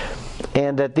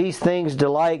 and that these things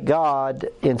delight God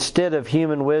instead of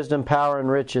human wisdom, power, and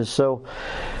riches. So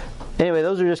anyway,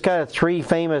 those are just kind of 3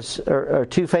 famous or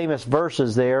 2 famous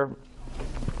verses there.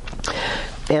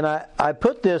 And I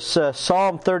put this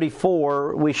Psalm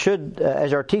 34, we should,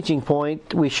 as our teaching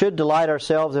point, we should delight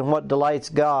ourselves in what delights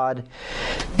God.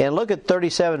 And look at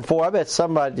 37:4. I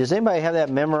bet does anybody have that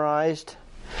memorized?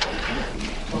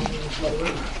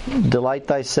 Delight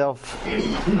thyself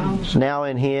now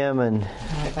in Him, and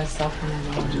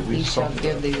He shall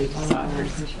give thee the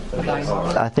desires of thy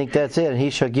heart. I think that's it. He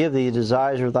shall give thee the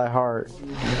desires of thy heart.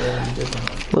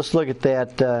 Let's look at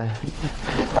that.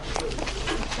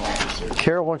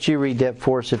 Carol, why don't you read that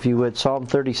for us, if you would? Psalm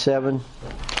 37.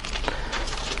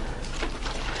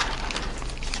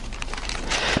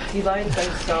 Delight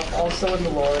thyself also in the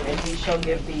Lord, and He shall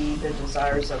give thee the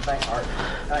desires of thy heart.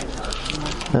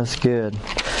 That's good.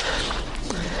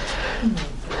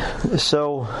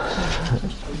 So,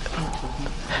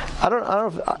 I don't know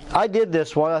if I did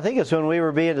this one. I think it's when we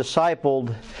were being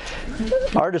discipled.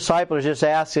 Our disciples just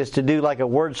asked us to do like a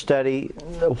word study.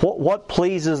 What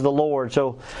pleases the Lord?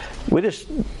 So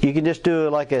you can just do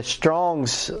like a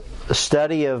Strong's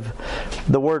study of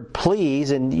the word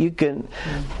please, and you can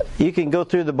go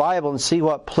through the Bible and see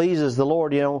what pleases the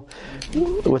Lord.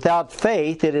 Without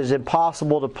faith, it is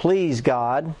impossible to please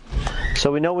God.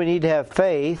 So we know we need to have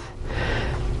faith.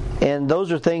 And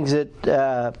those are things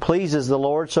that pleases the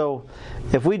Lord. So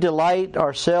if we delight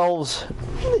ourselves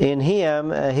in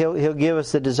Him, He'll give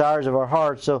us the desires of our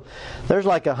heart. So there's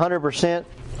like 100%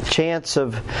 chance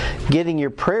of getting your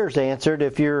prayers answered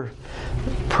if you're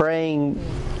praying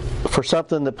for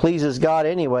something that pleases God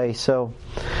anyway. So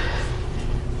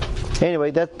anyway,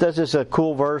 that's just a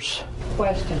cool verse.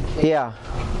 Question, please. Yeah.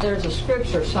 There's a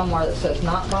scripture somewhere that says,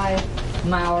 not by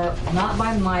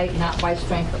might, not by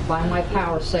strength, but by my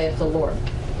power, saith the Lord.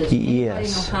 Does anybody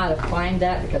know how to find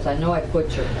that? Because I know I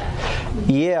butchered that.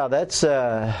 Yeah, that's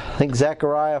I think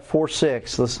Zechariah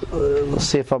 4:6. Let's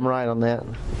see if I'm right on that.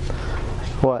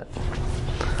 What?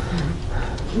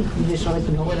 You just wanted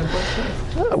to know what a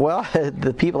book is? Well,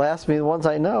 the people ask me the ones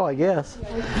I know, I guess.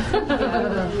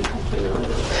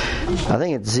 I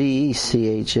think it's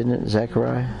Zech, isn't it?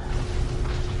 Zechariah.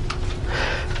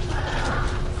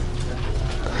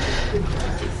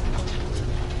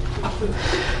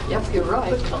 Yep, you're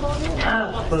right.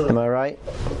 Am I right?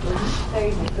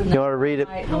 You want to read it?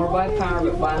 Nor by power,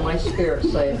 but by my Spirit,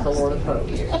 saith the Lord of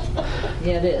hosts.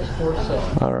 Yeah, it is.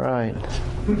 4:6. All right.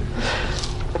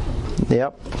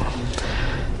 Yep.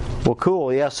 Well,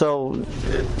 cool. Yeah, so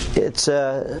it's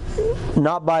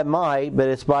not by might, but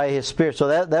it's by His Spirit. So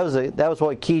that was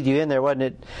what keyed you in there, wasn't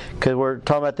it? Because we're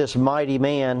talking about this mighty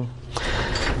man.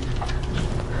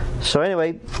 So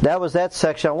anyway, that was that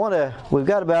section. We've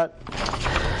got about.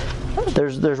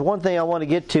 There's one thing I want to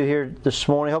get to here this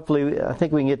morning. Hopefully, I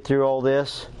think we can get through all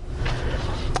this.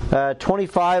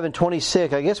 25 and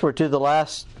 26. I guess we're to the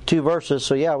last two verses.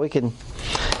 So yeah, we can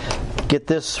get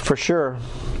this for sure.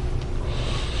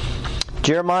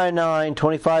 Jeremiah 9,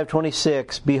 25,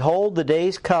 26. Behold, the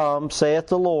days come, saith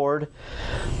the Lord,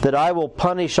 that I will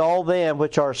punish all them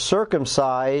which are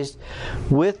circumcised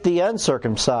with the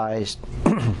uncircumcised.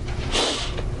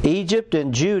 Egypt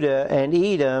and Judah and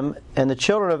Edom and the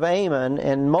children of Ammon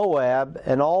and Moab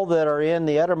and all that are in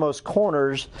the uttermost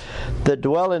corners that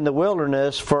dwell in the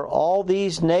wilderness, for all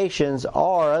these nations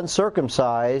are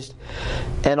uncircumcised,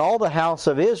 and all the house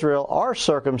of Israel are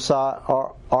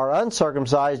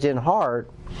uncircumcised in heart.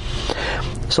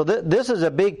 So this is a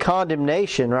big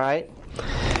condemnation, right?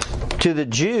 To the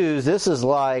Jews, this is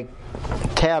like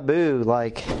taboo,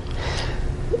 like,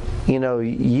 you know,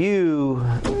 you,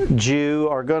 Jew,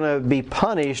 are going to be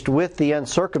punished with the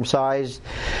uncircumcised,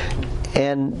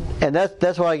 and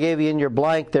that's why I gave you in your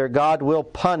blank there. God will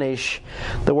punish,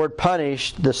 the word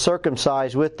punish, the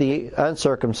circumcised with the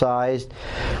uncircumcised,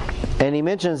 and He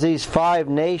mentions these 5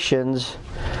 nations,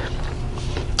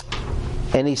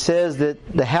 and He says that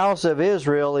the house of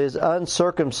Israel is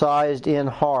uncircumcised in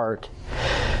heart,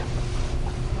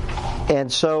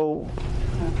 and so.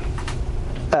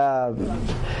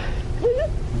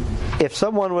 If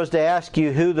someone was to ask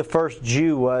you who the first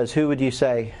Jew was, who would you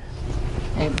say?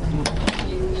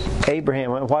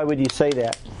 Abraham. Why would you say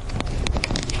that?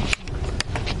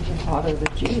 Father of the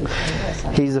Jews.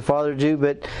 He's the father of the Jew,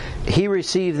 but he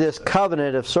received this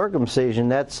covenant of circumcision.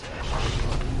 That's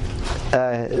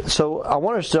so I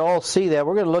want us to all see that.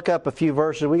 We're going to look up a few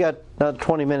verses. We got another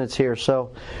 20 minutes here,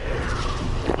 so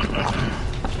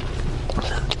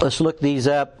let's look these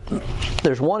up.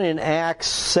 There's one in Acts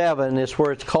 7. It's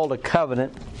where it's called a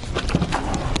covenant.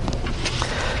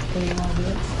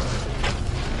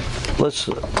 Let's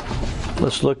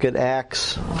look at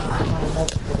Acts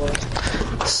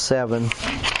 7.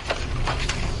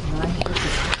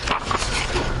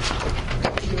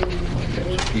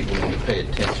 People need to pay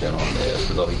attention on this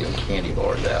because they'll be giving candy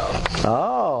bars out.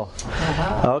 Oh,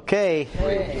 okay.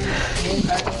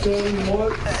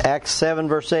 Acts 7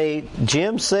 verse 8.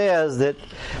 Jim says that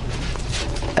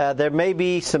there may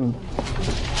be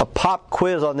a pop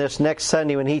quiz on this next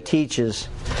Sunday when he teaches,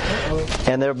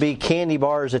 and there'll be candy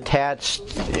bars attached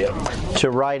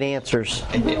to right answers.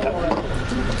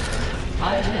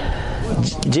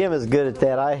 Jim is good at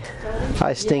that.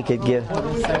 I stink at gift.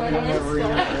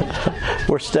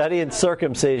 We're studying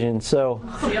circumcision, so.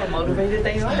 See how motivated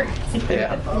they are?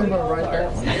 Yeah. I'm gonna write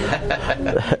that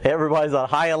one. Everybody's on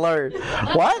high alert.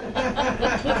 What?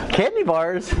 Candy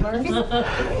bars?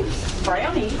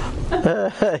 Brownies.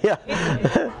 Yeah.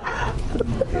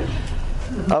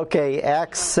 Okay,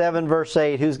 Acts 7 verse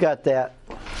 8. Who's got that?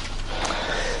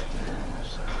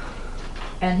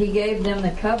 And he gave them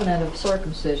the covenant of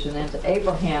circumcision, and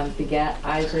Abraham begat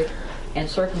Isaac, and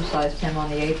circumcised him on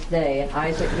the 8th day, and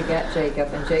Isaac begat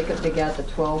Jacob, and Jacob begat the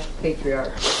 12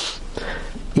 patriarchs.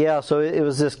 Yeah, so it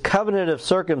was this covenant of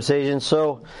circumcision.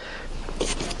 So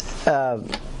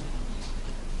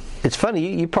it's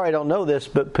funny, you probably don't know this,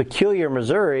 but Peculiar,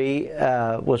 Missouri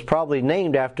was probably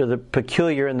named after the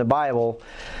peculiar in the Bible,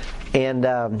 and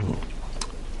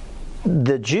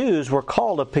the Jews were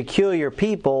called a peculiar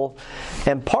people,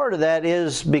 and part of that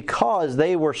is because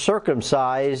they were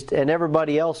circumcised and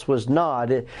everybody else was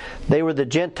not. They were the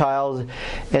Gentiles,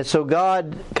 and so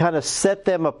God kind of set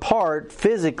them apart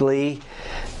physically.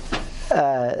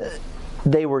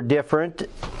 They were different,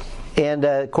 and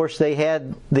of course they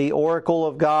had the oracle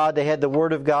of God, they had the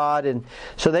Word of God, and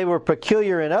so they were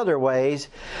peculiar in other ways,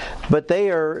 but they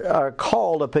are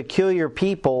called a peculiar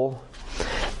people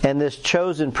and this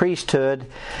chosen priesthood.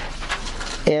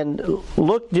 And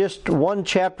look just one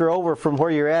chapter over from where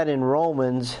you're at in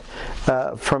Romans,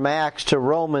 from Acts to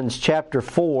Romans chapter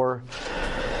 4.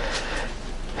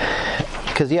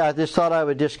 Because, I just thought I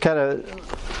would just kind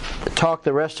of talk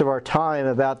the rest of our time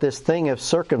about this thing of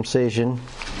circumcision.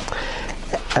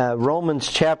 Romans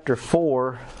chapter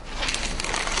 4.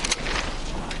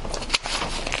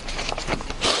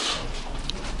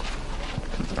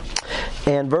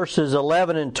 And verses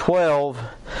 11 and 12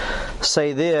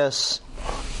 say this.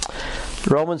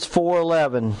 Romans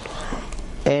 4:11.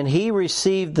 And he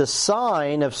received the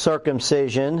sign of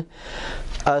circumcision,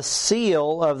 a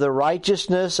seal of the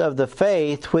righteousness of the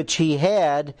faith which he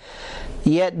had,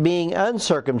 yet being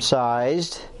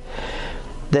uncircumcised,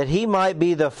 that he might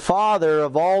be the father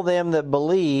of all them that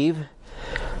believe,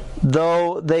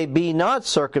 though they be not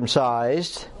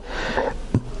circumcised,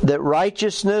 that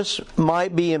righteousness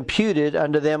might be imputed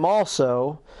unto them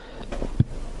also,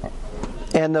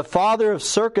 and the father of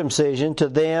circumcision to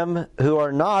them who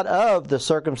are not of the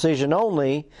circumcision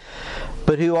only,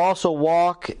 but who also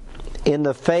walk in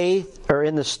the faith, or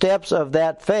in the steps of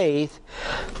that faith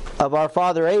of our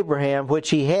father Abraham, which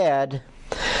he had,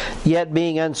 yet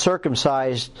being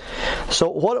uncircumcised. So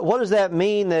what does that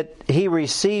mean, that he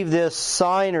received this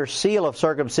sign or seal of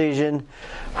circumcision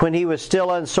when he was still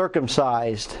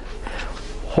uncircumcised?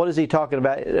 What is he talking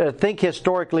about? Think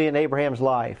historically in Abraham's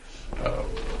life.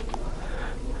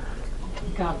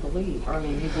 God believed. I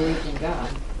mean, he believed in God.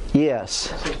 Yes.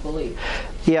 That's his belief.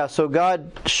 Yeah, so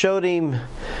God showed him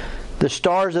the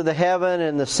stars of the heaven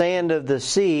and the sand of the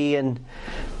sea and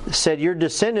said, your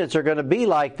descendants are going to be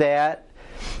like that,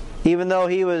 even though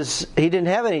he didn't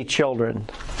have any children.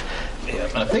 Yeah,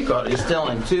 I think what he's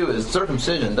telling him too is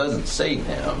circumcision doesn't save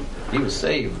him. He was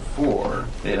saved for,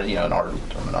 in our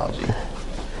terminology.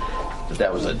 But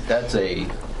that's a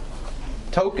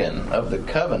token of the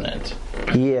covenant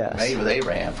made with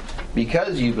Abraham.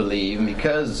 Because you believe, and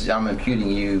because I'm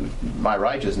imputing you my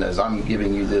righteousness, I'm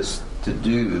giving you this to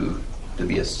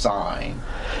be a sign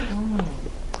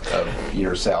of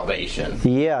your salvation.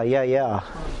 Yeah.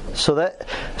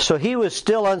 So he was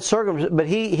still uncircumcised, but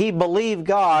he believed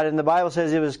God, and the Bible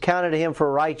says it was counted to him for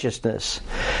righteousness.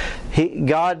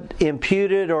 God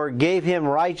imputed or gave him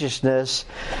righteousness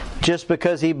just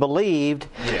because he believed.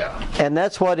 Yeah. And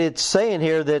that's what it's saying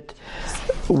here, that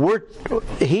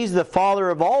he's the father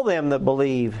of all them that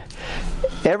believe.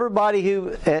 Everybody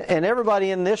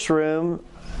in this room,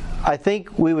 I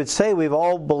think we would say we've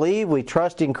all believed, we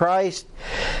trust in Christ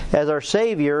as our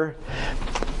Savior.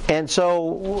 And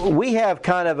so we have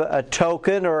kind of a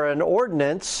token or an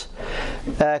ordinance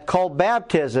called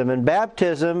baptism. And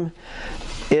baptism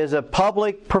is a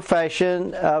public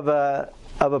profession of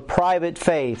a private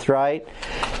faith, right?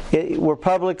 We're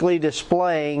publicly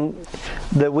displaying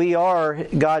that we are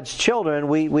God's children.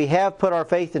 We have put our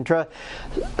faith and trust.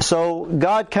 So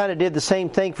God kind of did the same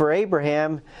thing for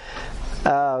Abraham.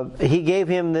 He gave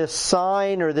him this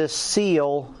sign or this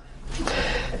seal.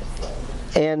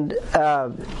 And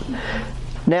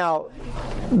now,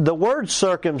 the word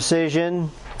circumcision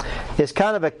is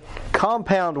kind of a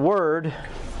compound word.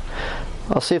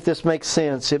 I'll see if this makes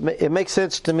sense. It makes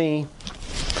sense to me.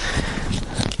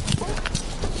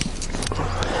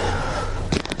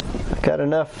 Got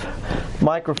enough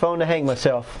microphone to hang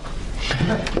myself.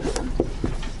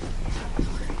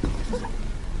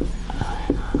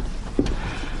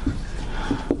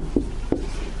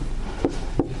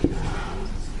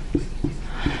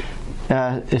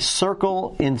 Is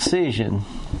circle incision,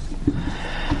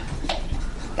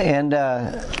 and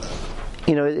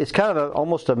it's kind of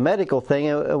almost a medical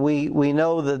thing. We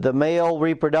know that the male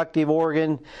reproductive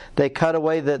organ, they cut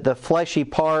away the fleshy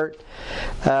part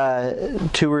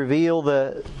to reveal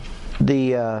the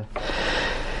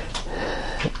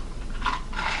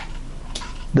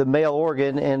male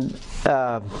organ, and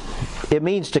it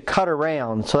means to cut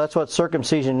around. So that's what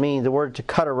circumcision means, the word to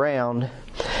cut around.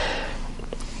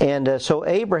 And so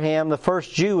Abraham, the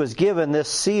first Jew, was given this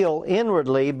seal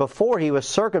inwardly before he was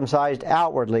circumcised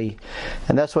outwardly.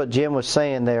 And that's what Jim was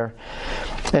saying there.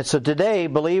 And so today,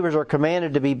 believers are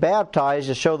commanded to be baptized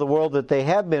to show the world that they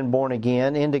have been born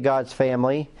again into God's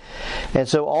family. And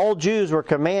so all Jews were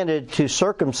commanded to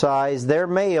circumcise their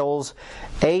males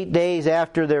 8 days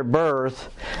after their birth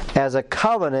as a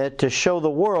covenant to show the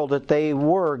world that they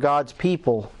were God's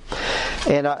people.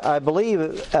 And I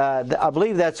believe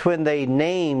that's when they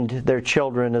named their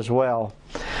children as well.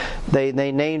 They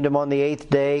named them on the 8th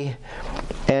day,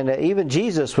 and even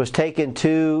Jesus was taken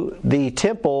to the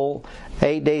temple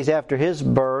 8 days after his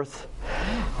birth,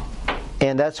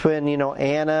 and that's when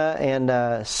Anna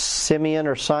and Simeon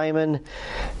or Simon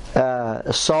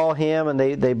saw him, and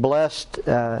they blessed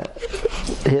the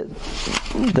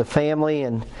family,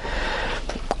 and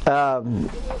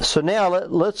so now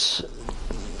let's.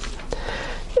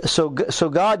 So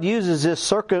God uses this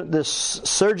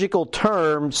surgical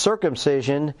term,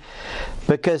 circumcision,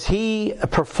 because He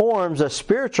performs a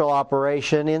spiritual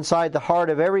operation inside the heart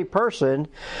of every person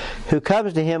who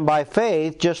comes to Him by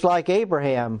faith, just like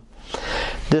Abraham.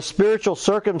 The spiritual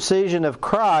circumcision of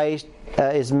Christ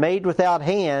is made without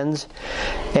hands,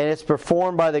 and it's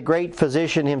performed by the great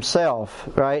physician Himself,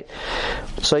 right?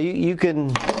 So you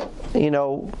can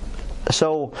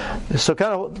so kind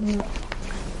of.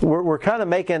 We're kind of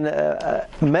making,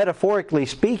 metaphorically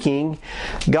speaking,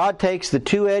 God takes the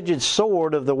two-edged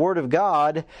sword of the Word of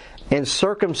God and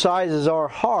circumcises our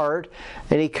heart,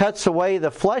 and He cuts away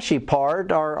the fleshy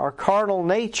part, our carnal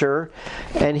nature,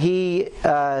 and He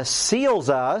seals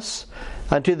us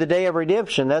unto the day of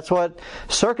redemption. That's what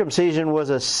circumcision was,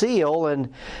 a seal,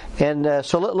 and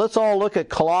so let's all look at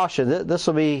Colossians. This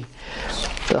will be,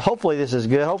 hopefully this is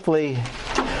good. Hopefully,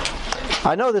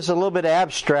 I know this is a little bit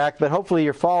abstract, but hopefully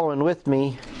you're following with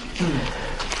me.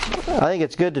 I think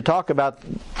it's good to talk about.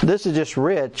 This is just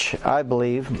rich, I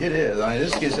believe. It is. I mean,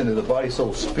 this gets into the body,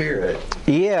 soul, spirit.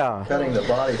 Yeah. Cutting the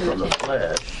body from the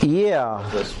flesh. Yeah.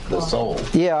 The soul.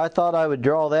 Yeah, I thought I would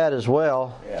draw that as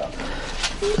well. Yeah.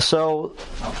 So,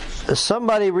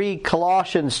 somebody read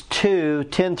Colossians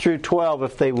 2:10 through 12,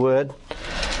 if they would.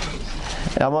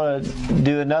 I'm going to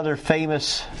do another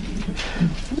famous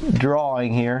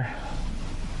drawing here.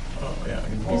 Oh, yeah.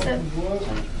 Is it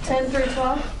 10 through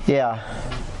 12? Yeah.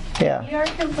 Yeah. Ye are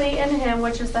complete in Him,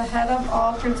 which is the head of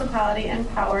all principality and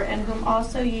power, in whom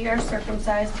also ye are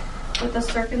circumcised with the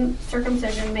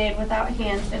circumcision made without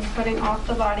hands, in putting off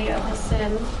the body of the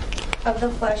sin of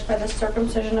the flesh by the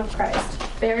circumcision of Christ,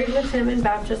 buried with Him in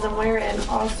baptism, wherein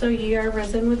also ye are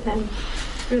risen with Him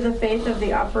through the faith of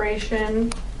the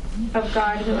operation of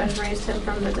God who has raised Him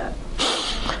from the dead.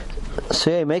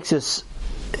 So he makes this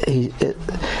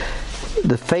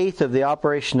the faith of the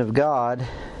operation of God.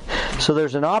 So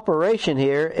there's an operation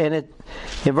here, and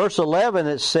in verse 11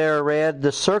 that Sarah read,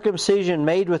 the circumcision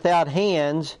made without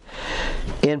hands,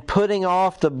 in putting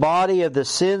off the body of the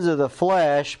sins of the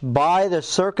flesh by the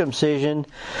circumcision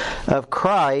of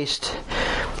Christ.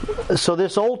 So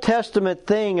this Old Testament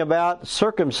thing about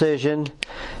circumcision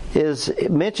is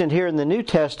mentioned here in the New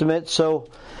Testament. So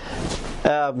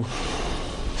I'll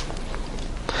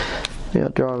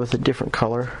draw it with a different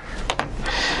color.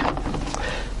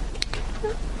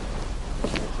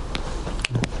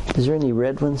 Is there any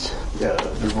red ones? Yeah,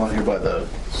 there's one here by the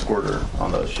squirter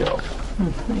on the shelf.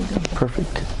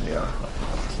 Perfect. Yeah.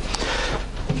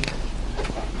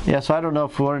 Yeah, so I don't know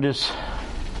if we want to just...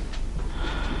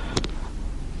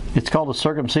 It's called a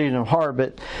circumcision of heart,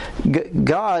 but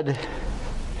God...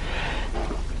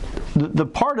 The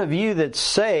part of you that's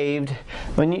saved,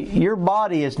 when your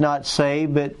body is not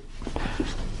saved, but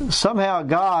somehow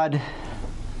God,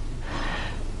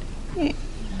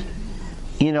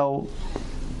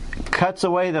 cuts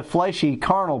away the fleshy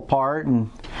carnal part,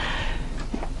 and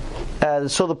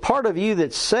so the part of you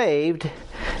that's saved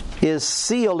is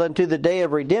sealed unto the day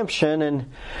of redemption, and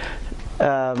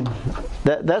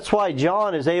that's why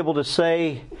John is able to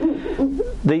say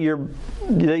that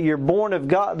you're born of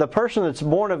God. The person that's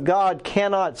born of God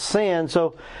cannot sin.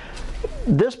 So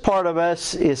this part of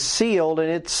us is sealed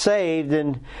and it's saved,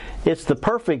 and it's the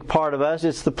perfect part of us.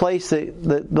 It's the place that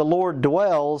the Lord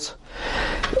dwells.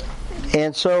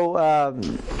 And so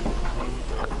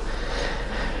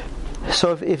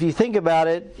if you think about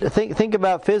it, think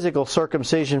about physical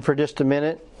circumcision for just a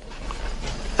minute.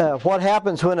 What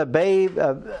happens when a babe,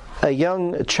 a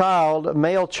young child, a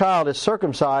male child is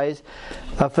circumcised?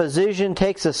 A physician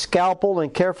takes a scalpel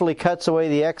and carefully cuts away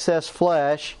the excess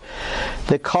flesh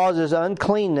that causes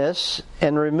uncleanness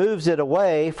and removes it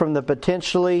away from the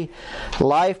potentially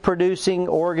life-producing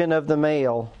organ of the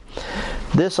male.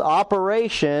 This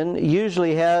operation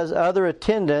usually has other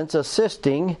attendants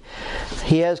assisting.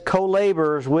 He has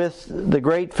co-laborers with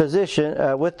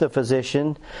the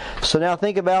physician. So now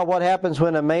think about what happens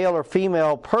when a male or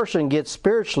female person gets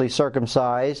spiritually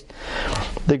circumcised.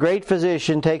 The great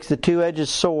physician takes the two-edged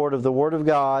sword of the Word of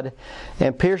God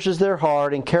and pierces their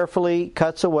heart and carefully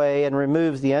cuts away and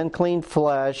removes the unclean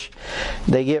flesh.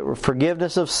 They get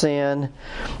forgiveness of sin.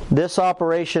 This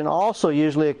operation also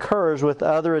usually occurs with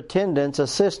other attendants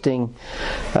assisting,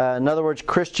 in other words,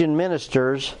 Christian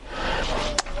ministers.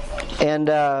 And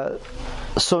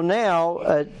so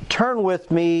now turn with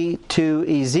me to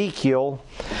Ezekiel,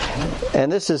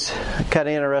 and this is kind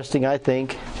of interesting, I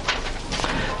think.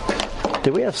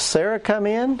 Did we have Sarah come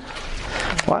in?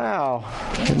 Wow.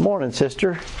 Good morning,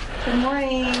 sister. Good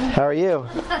morning. How are you?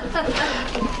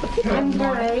 I'm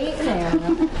great.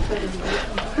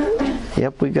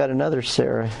 Yep, we've got another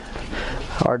Sarah.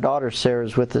 Our daughter Sarah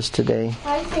is with us today.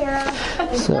 Hi, Sarah.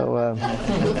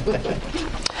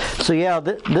 So yeah,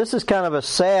 this is kind of a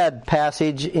sad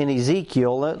passage in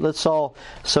Ezekiel. So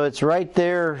it's right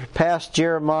there past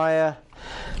Jeremiah,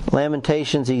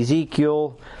 Lamentations,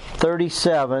 Ezekiel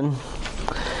 37,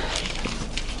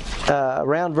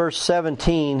 around verse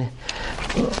 17.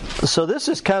 So this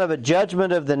is kind of a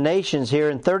judgment of the nations here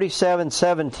in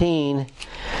 37:17.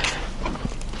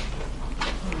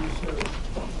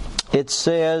 it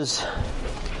says,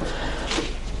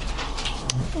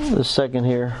 the second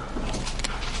here.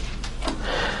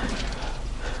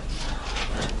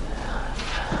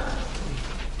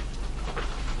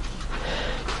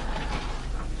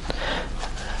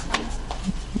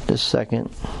 This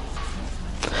second.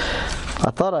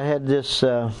 I thought I had this.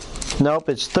 Nope,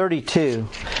 it's 32.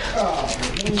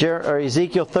 Or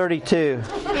Ezekiel 32.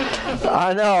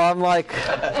 I know. I'm like,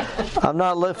 I'm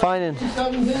not finding.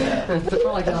 Yeah,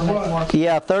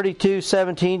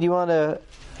 32:17. Do you want to?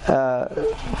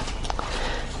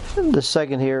 The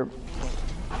second here.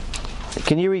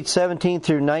 Can you read 17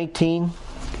 through 19?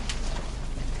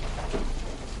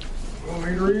 Want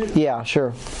me to read it? Yeah,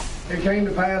 sure. It came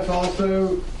to pass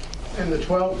also in the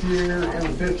 12th year,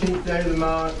 in the 15th day of the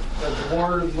month, that the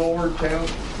word of the Lord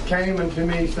came unto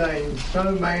me, saying, Son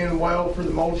of man, wail for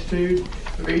the multitude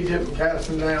of Egypt, and cast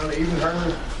them down, even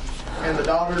her and the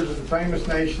daughters of the famous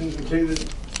nations, into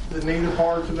the nether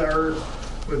parts of the earth,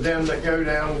 with them that go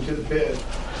down into the pit.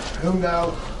 Whom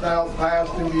thou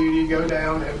hast in beauty, go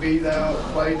down, and be thou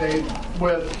laid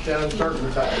with the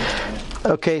uncircumcised.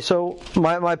 Okay, so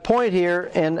my point here,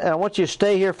 and I want you to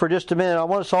stay here for just a minute. I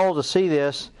want us all to see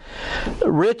this.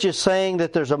 Rich is saying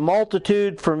that there's a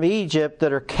multitude from Egypt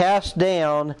that are cast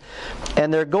down,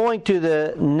 and they're going to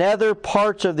the nether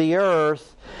parts of the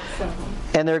earth,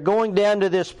 and they're going down to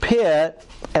this pit,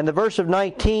 and the verse of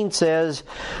 19 says,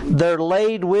 they're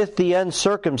laid with the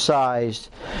uncircumcised.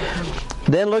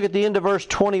 Then look at the end of verse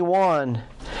 21.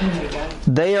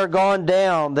 They are gone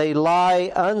down, they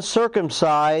lie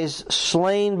uncircumcised,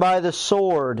 slain by the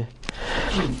sword.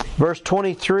 Verse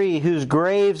 23, whose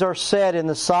graves are set in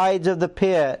the sides of the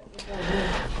pit.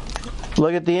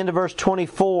 Look at the end of verse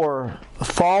 24.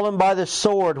 Fallen by the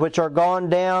sword, which are gone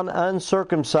down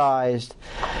uncircumcised.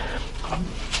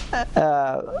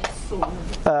 Them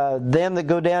that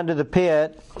go down to the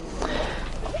pit.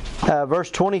 Verse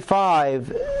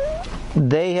 25,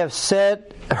 they have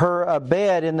set her a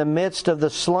bed in the midst of the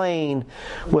slain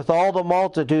with all the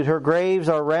multitude. Her graves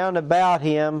are round about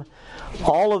him,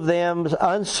 all of them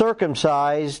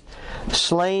uncircumcised,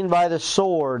 slain by the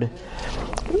sword.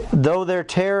 Though their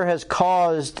terror has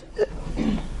caused,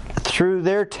 through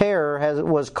their terror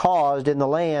was caused in the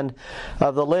land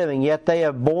of the living, yet they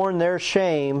have borne their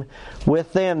shame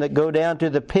with them that go down to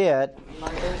the pit.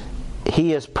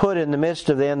 He is put in the midst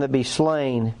of them that be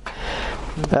slain.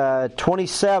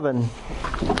 27.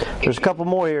 There's a couple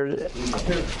more here.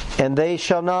 And they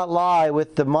shall not lie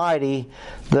with the mighty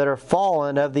that are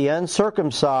fallen of the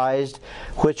uncircumcised,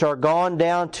 which are gone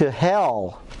down to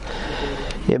hell.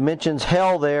 It mentions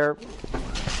hell there.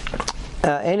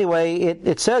 Anyway,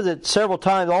 it says it several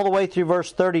times, all the way through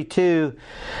verse 32.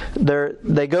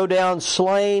 They go down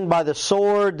slain by the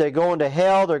sword, they go into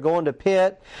hell, they're going to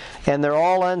pit, and they're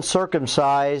all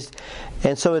uncircumcised.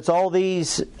 And so it's all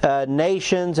these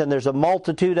nations, and there's a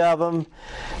multitude of them.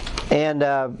 And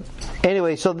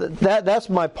anyway, so that's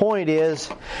my point is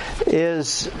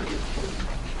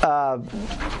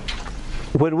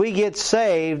when we get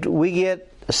saved, we get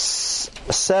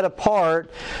set apart,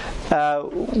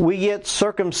 we get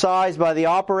circumcised by the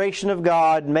operation of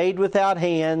God, made without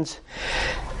hands.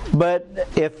 But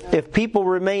if people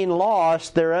remain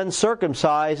lost, they're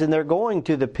uncircumcised and they're going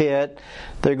to the pit,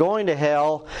 they're going to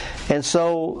hell, and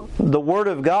so the Word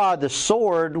of God, the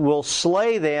sword, will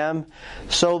slay them.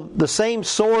 So the same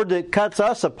sword that cuts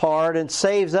us apart and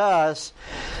saves us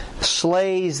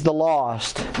slays the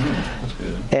lost. That's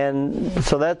good. And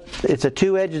so it's a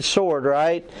two-edged sword,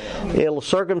 right? It'll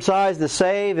circumcise the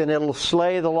saved and it'll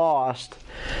slay the lost.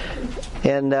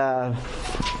 And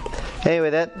anyway,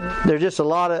 there's just a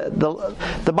lot of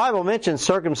the Bible mentions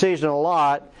circumcision a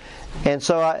lot, and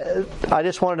so I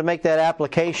just wanted to make that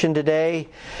application today.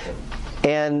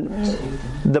 And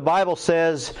the Bible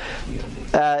says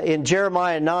in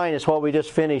Jeremiah 9, is what we just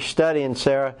finished studying,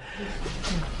 Sarah.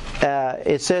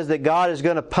 It says that God is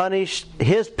going to punish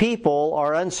His people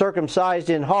are uncircumcised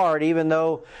in heart, even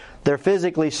though they're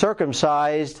physically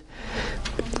circumcised,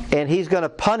 and He's going to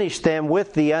punish them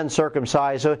with the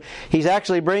uncircumcised. So He's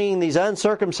actually bringing these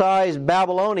uncircumcised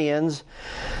Babylonians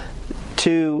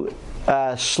to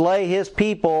slay His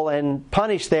people and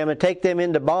punish them and take them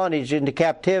into bondage, into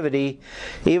captivity.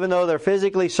 Even though they're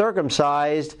physically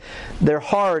circumcised, their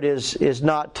heart is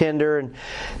not tender. And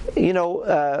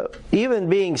even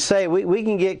being saved, we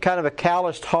can get kind of a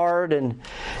calloused heart, and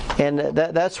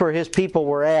that's where His people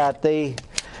were at. They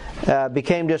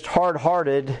became just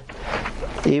hard-hearted,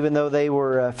 even though they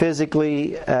were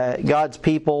physically God's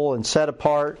people and set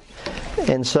apart.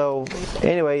 And so,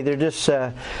 anyway, they're just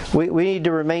we need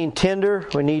to remain tender.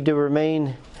 We need to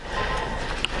remain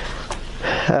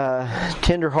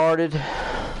tender-hearted,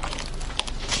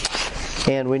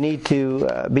 and we need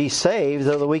to be saved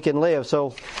so that we can live.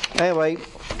 So anyway,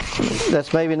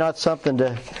 that's maybe not something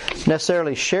to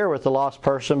necessarily share with the lost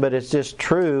person, but it's just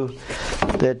true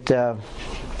that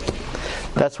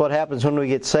that's what happens when we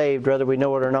get saved, whether we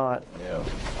know it or not.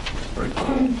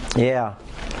 Yeah.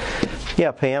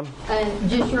 Yeah, Pam.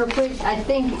 Just real quick, I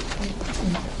think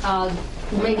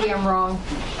maybe I'm wrong,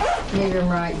 maybe I'm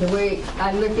right. The way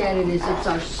I look at it is it's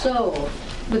our soul,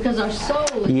 because our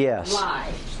soul is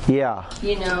life. Yeah.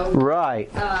 You know. Right.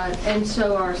 And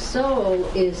so our soul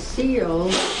is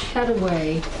sealed, cut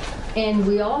away, and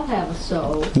we all have a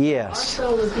soul. Yes. Our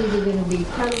soul is either going to be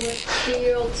cut away,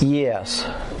 sealed. Yes.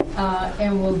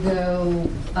 And we'll go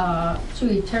to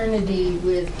eternity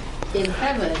in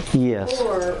heaven. Yes.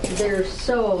 Or their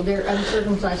soul, their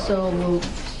uncircumcised soul, will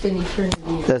spend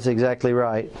eternity. That's exactly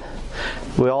right.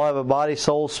 We all have a body,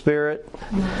 soul, spirit.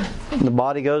 The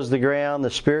body goes to the ground, the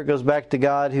spirit goes back to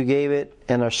God who gave it,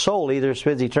 and our soul either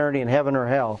spends eternity in heaven or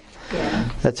hell. Yeah.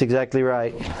 That's exactly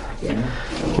right.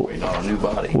 Yeah. We're waiting on a new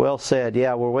body. Well said.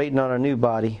 Yeah, we're waiting on a new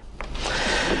body.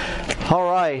 All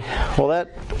right. Well,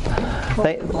 that...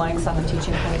 blanks on the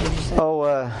teaching point, did you say?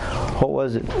 Oh, what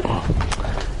was it?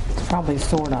 It's probably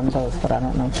sword on both, but I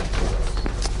don't know.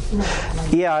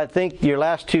 Yeah, I think your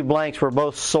last two blanks were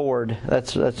both sword.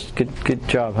 That's good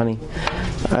job, honey.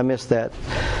 I missed that.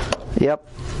 Yep,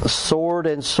 sword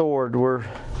and sword were.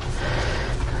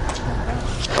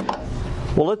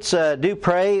 Well, let's do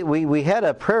pray. We had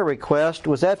a prayer request.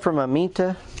 Was that from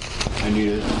Amita?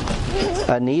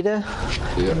 Anita?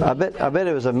 Yeah. I bet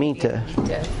it was Amita.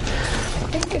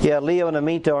 Yeah, Leo and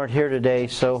Amita aren't here today,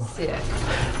 so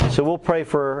we'll pray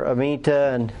for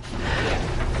Amita, and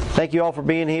thank you all for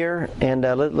being here, and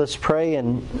let's pray,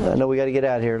 and I know we got to get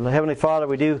out of here. Heavenly Father,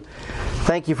 we do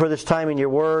thank you for this time in your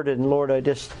Word, and Lord,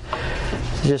 it's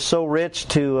just so rich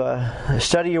to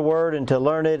study your Word and to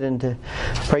learn it, and to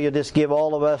pray you'll just give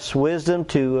all of us wisdom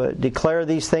to declare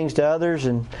these things to others.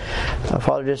 And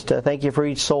Father, just thank you for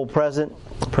each soul present.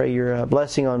 Pray your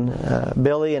blessing on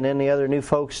Billy and any other new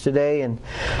folks today, and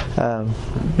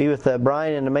be with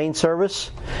Brian in the main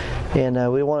service. And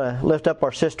we want to lift up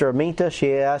our sister Amita. She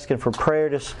is asking for prayer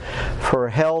just for her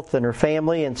health and her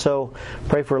family, and so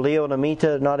pray for Leo and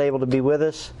Amita, not able to be with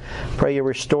us. Pray you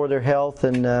restore their health,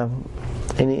 and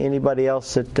anybody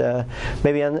else that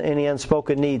maybe any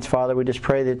unspoken needs, Father, we just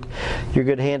pray that your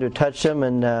good hand would touch them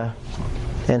and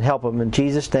help them. In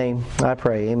Jesus' name I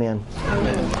pray. Amen.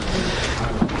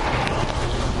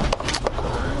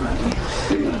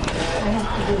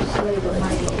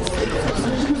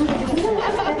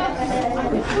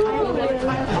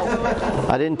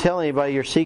 I didn't tell anybody your secret.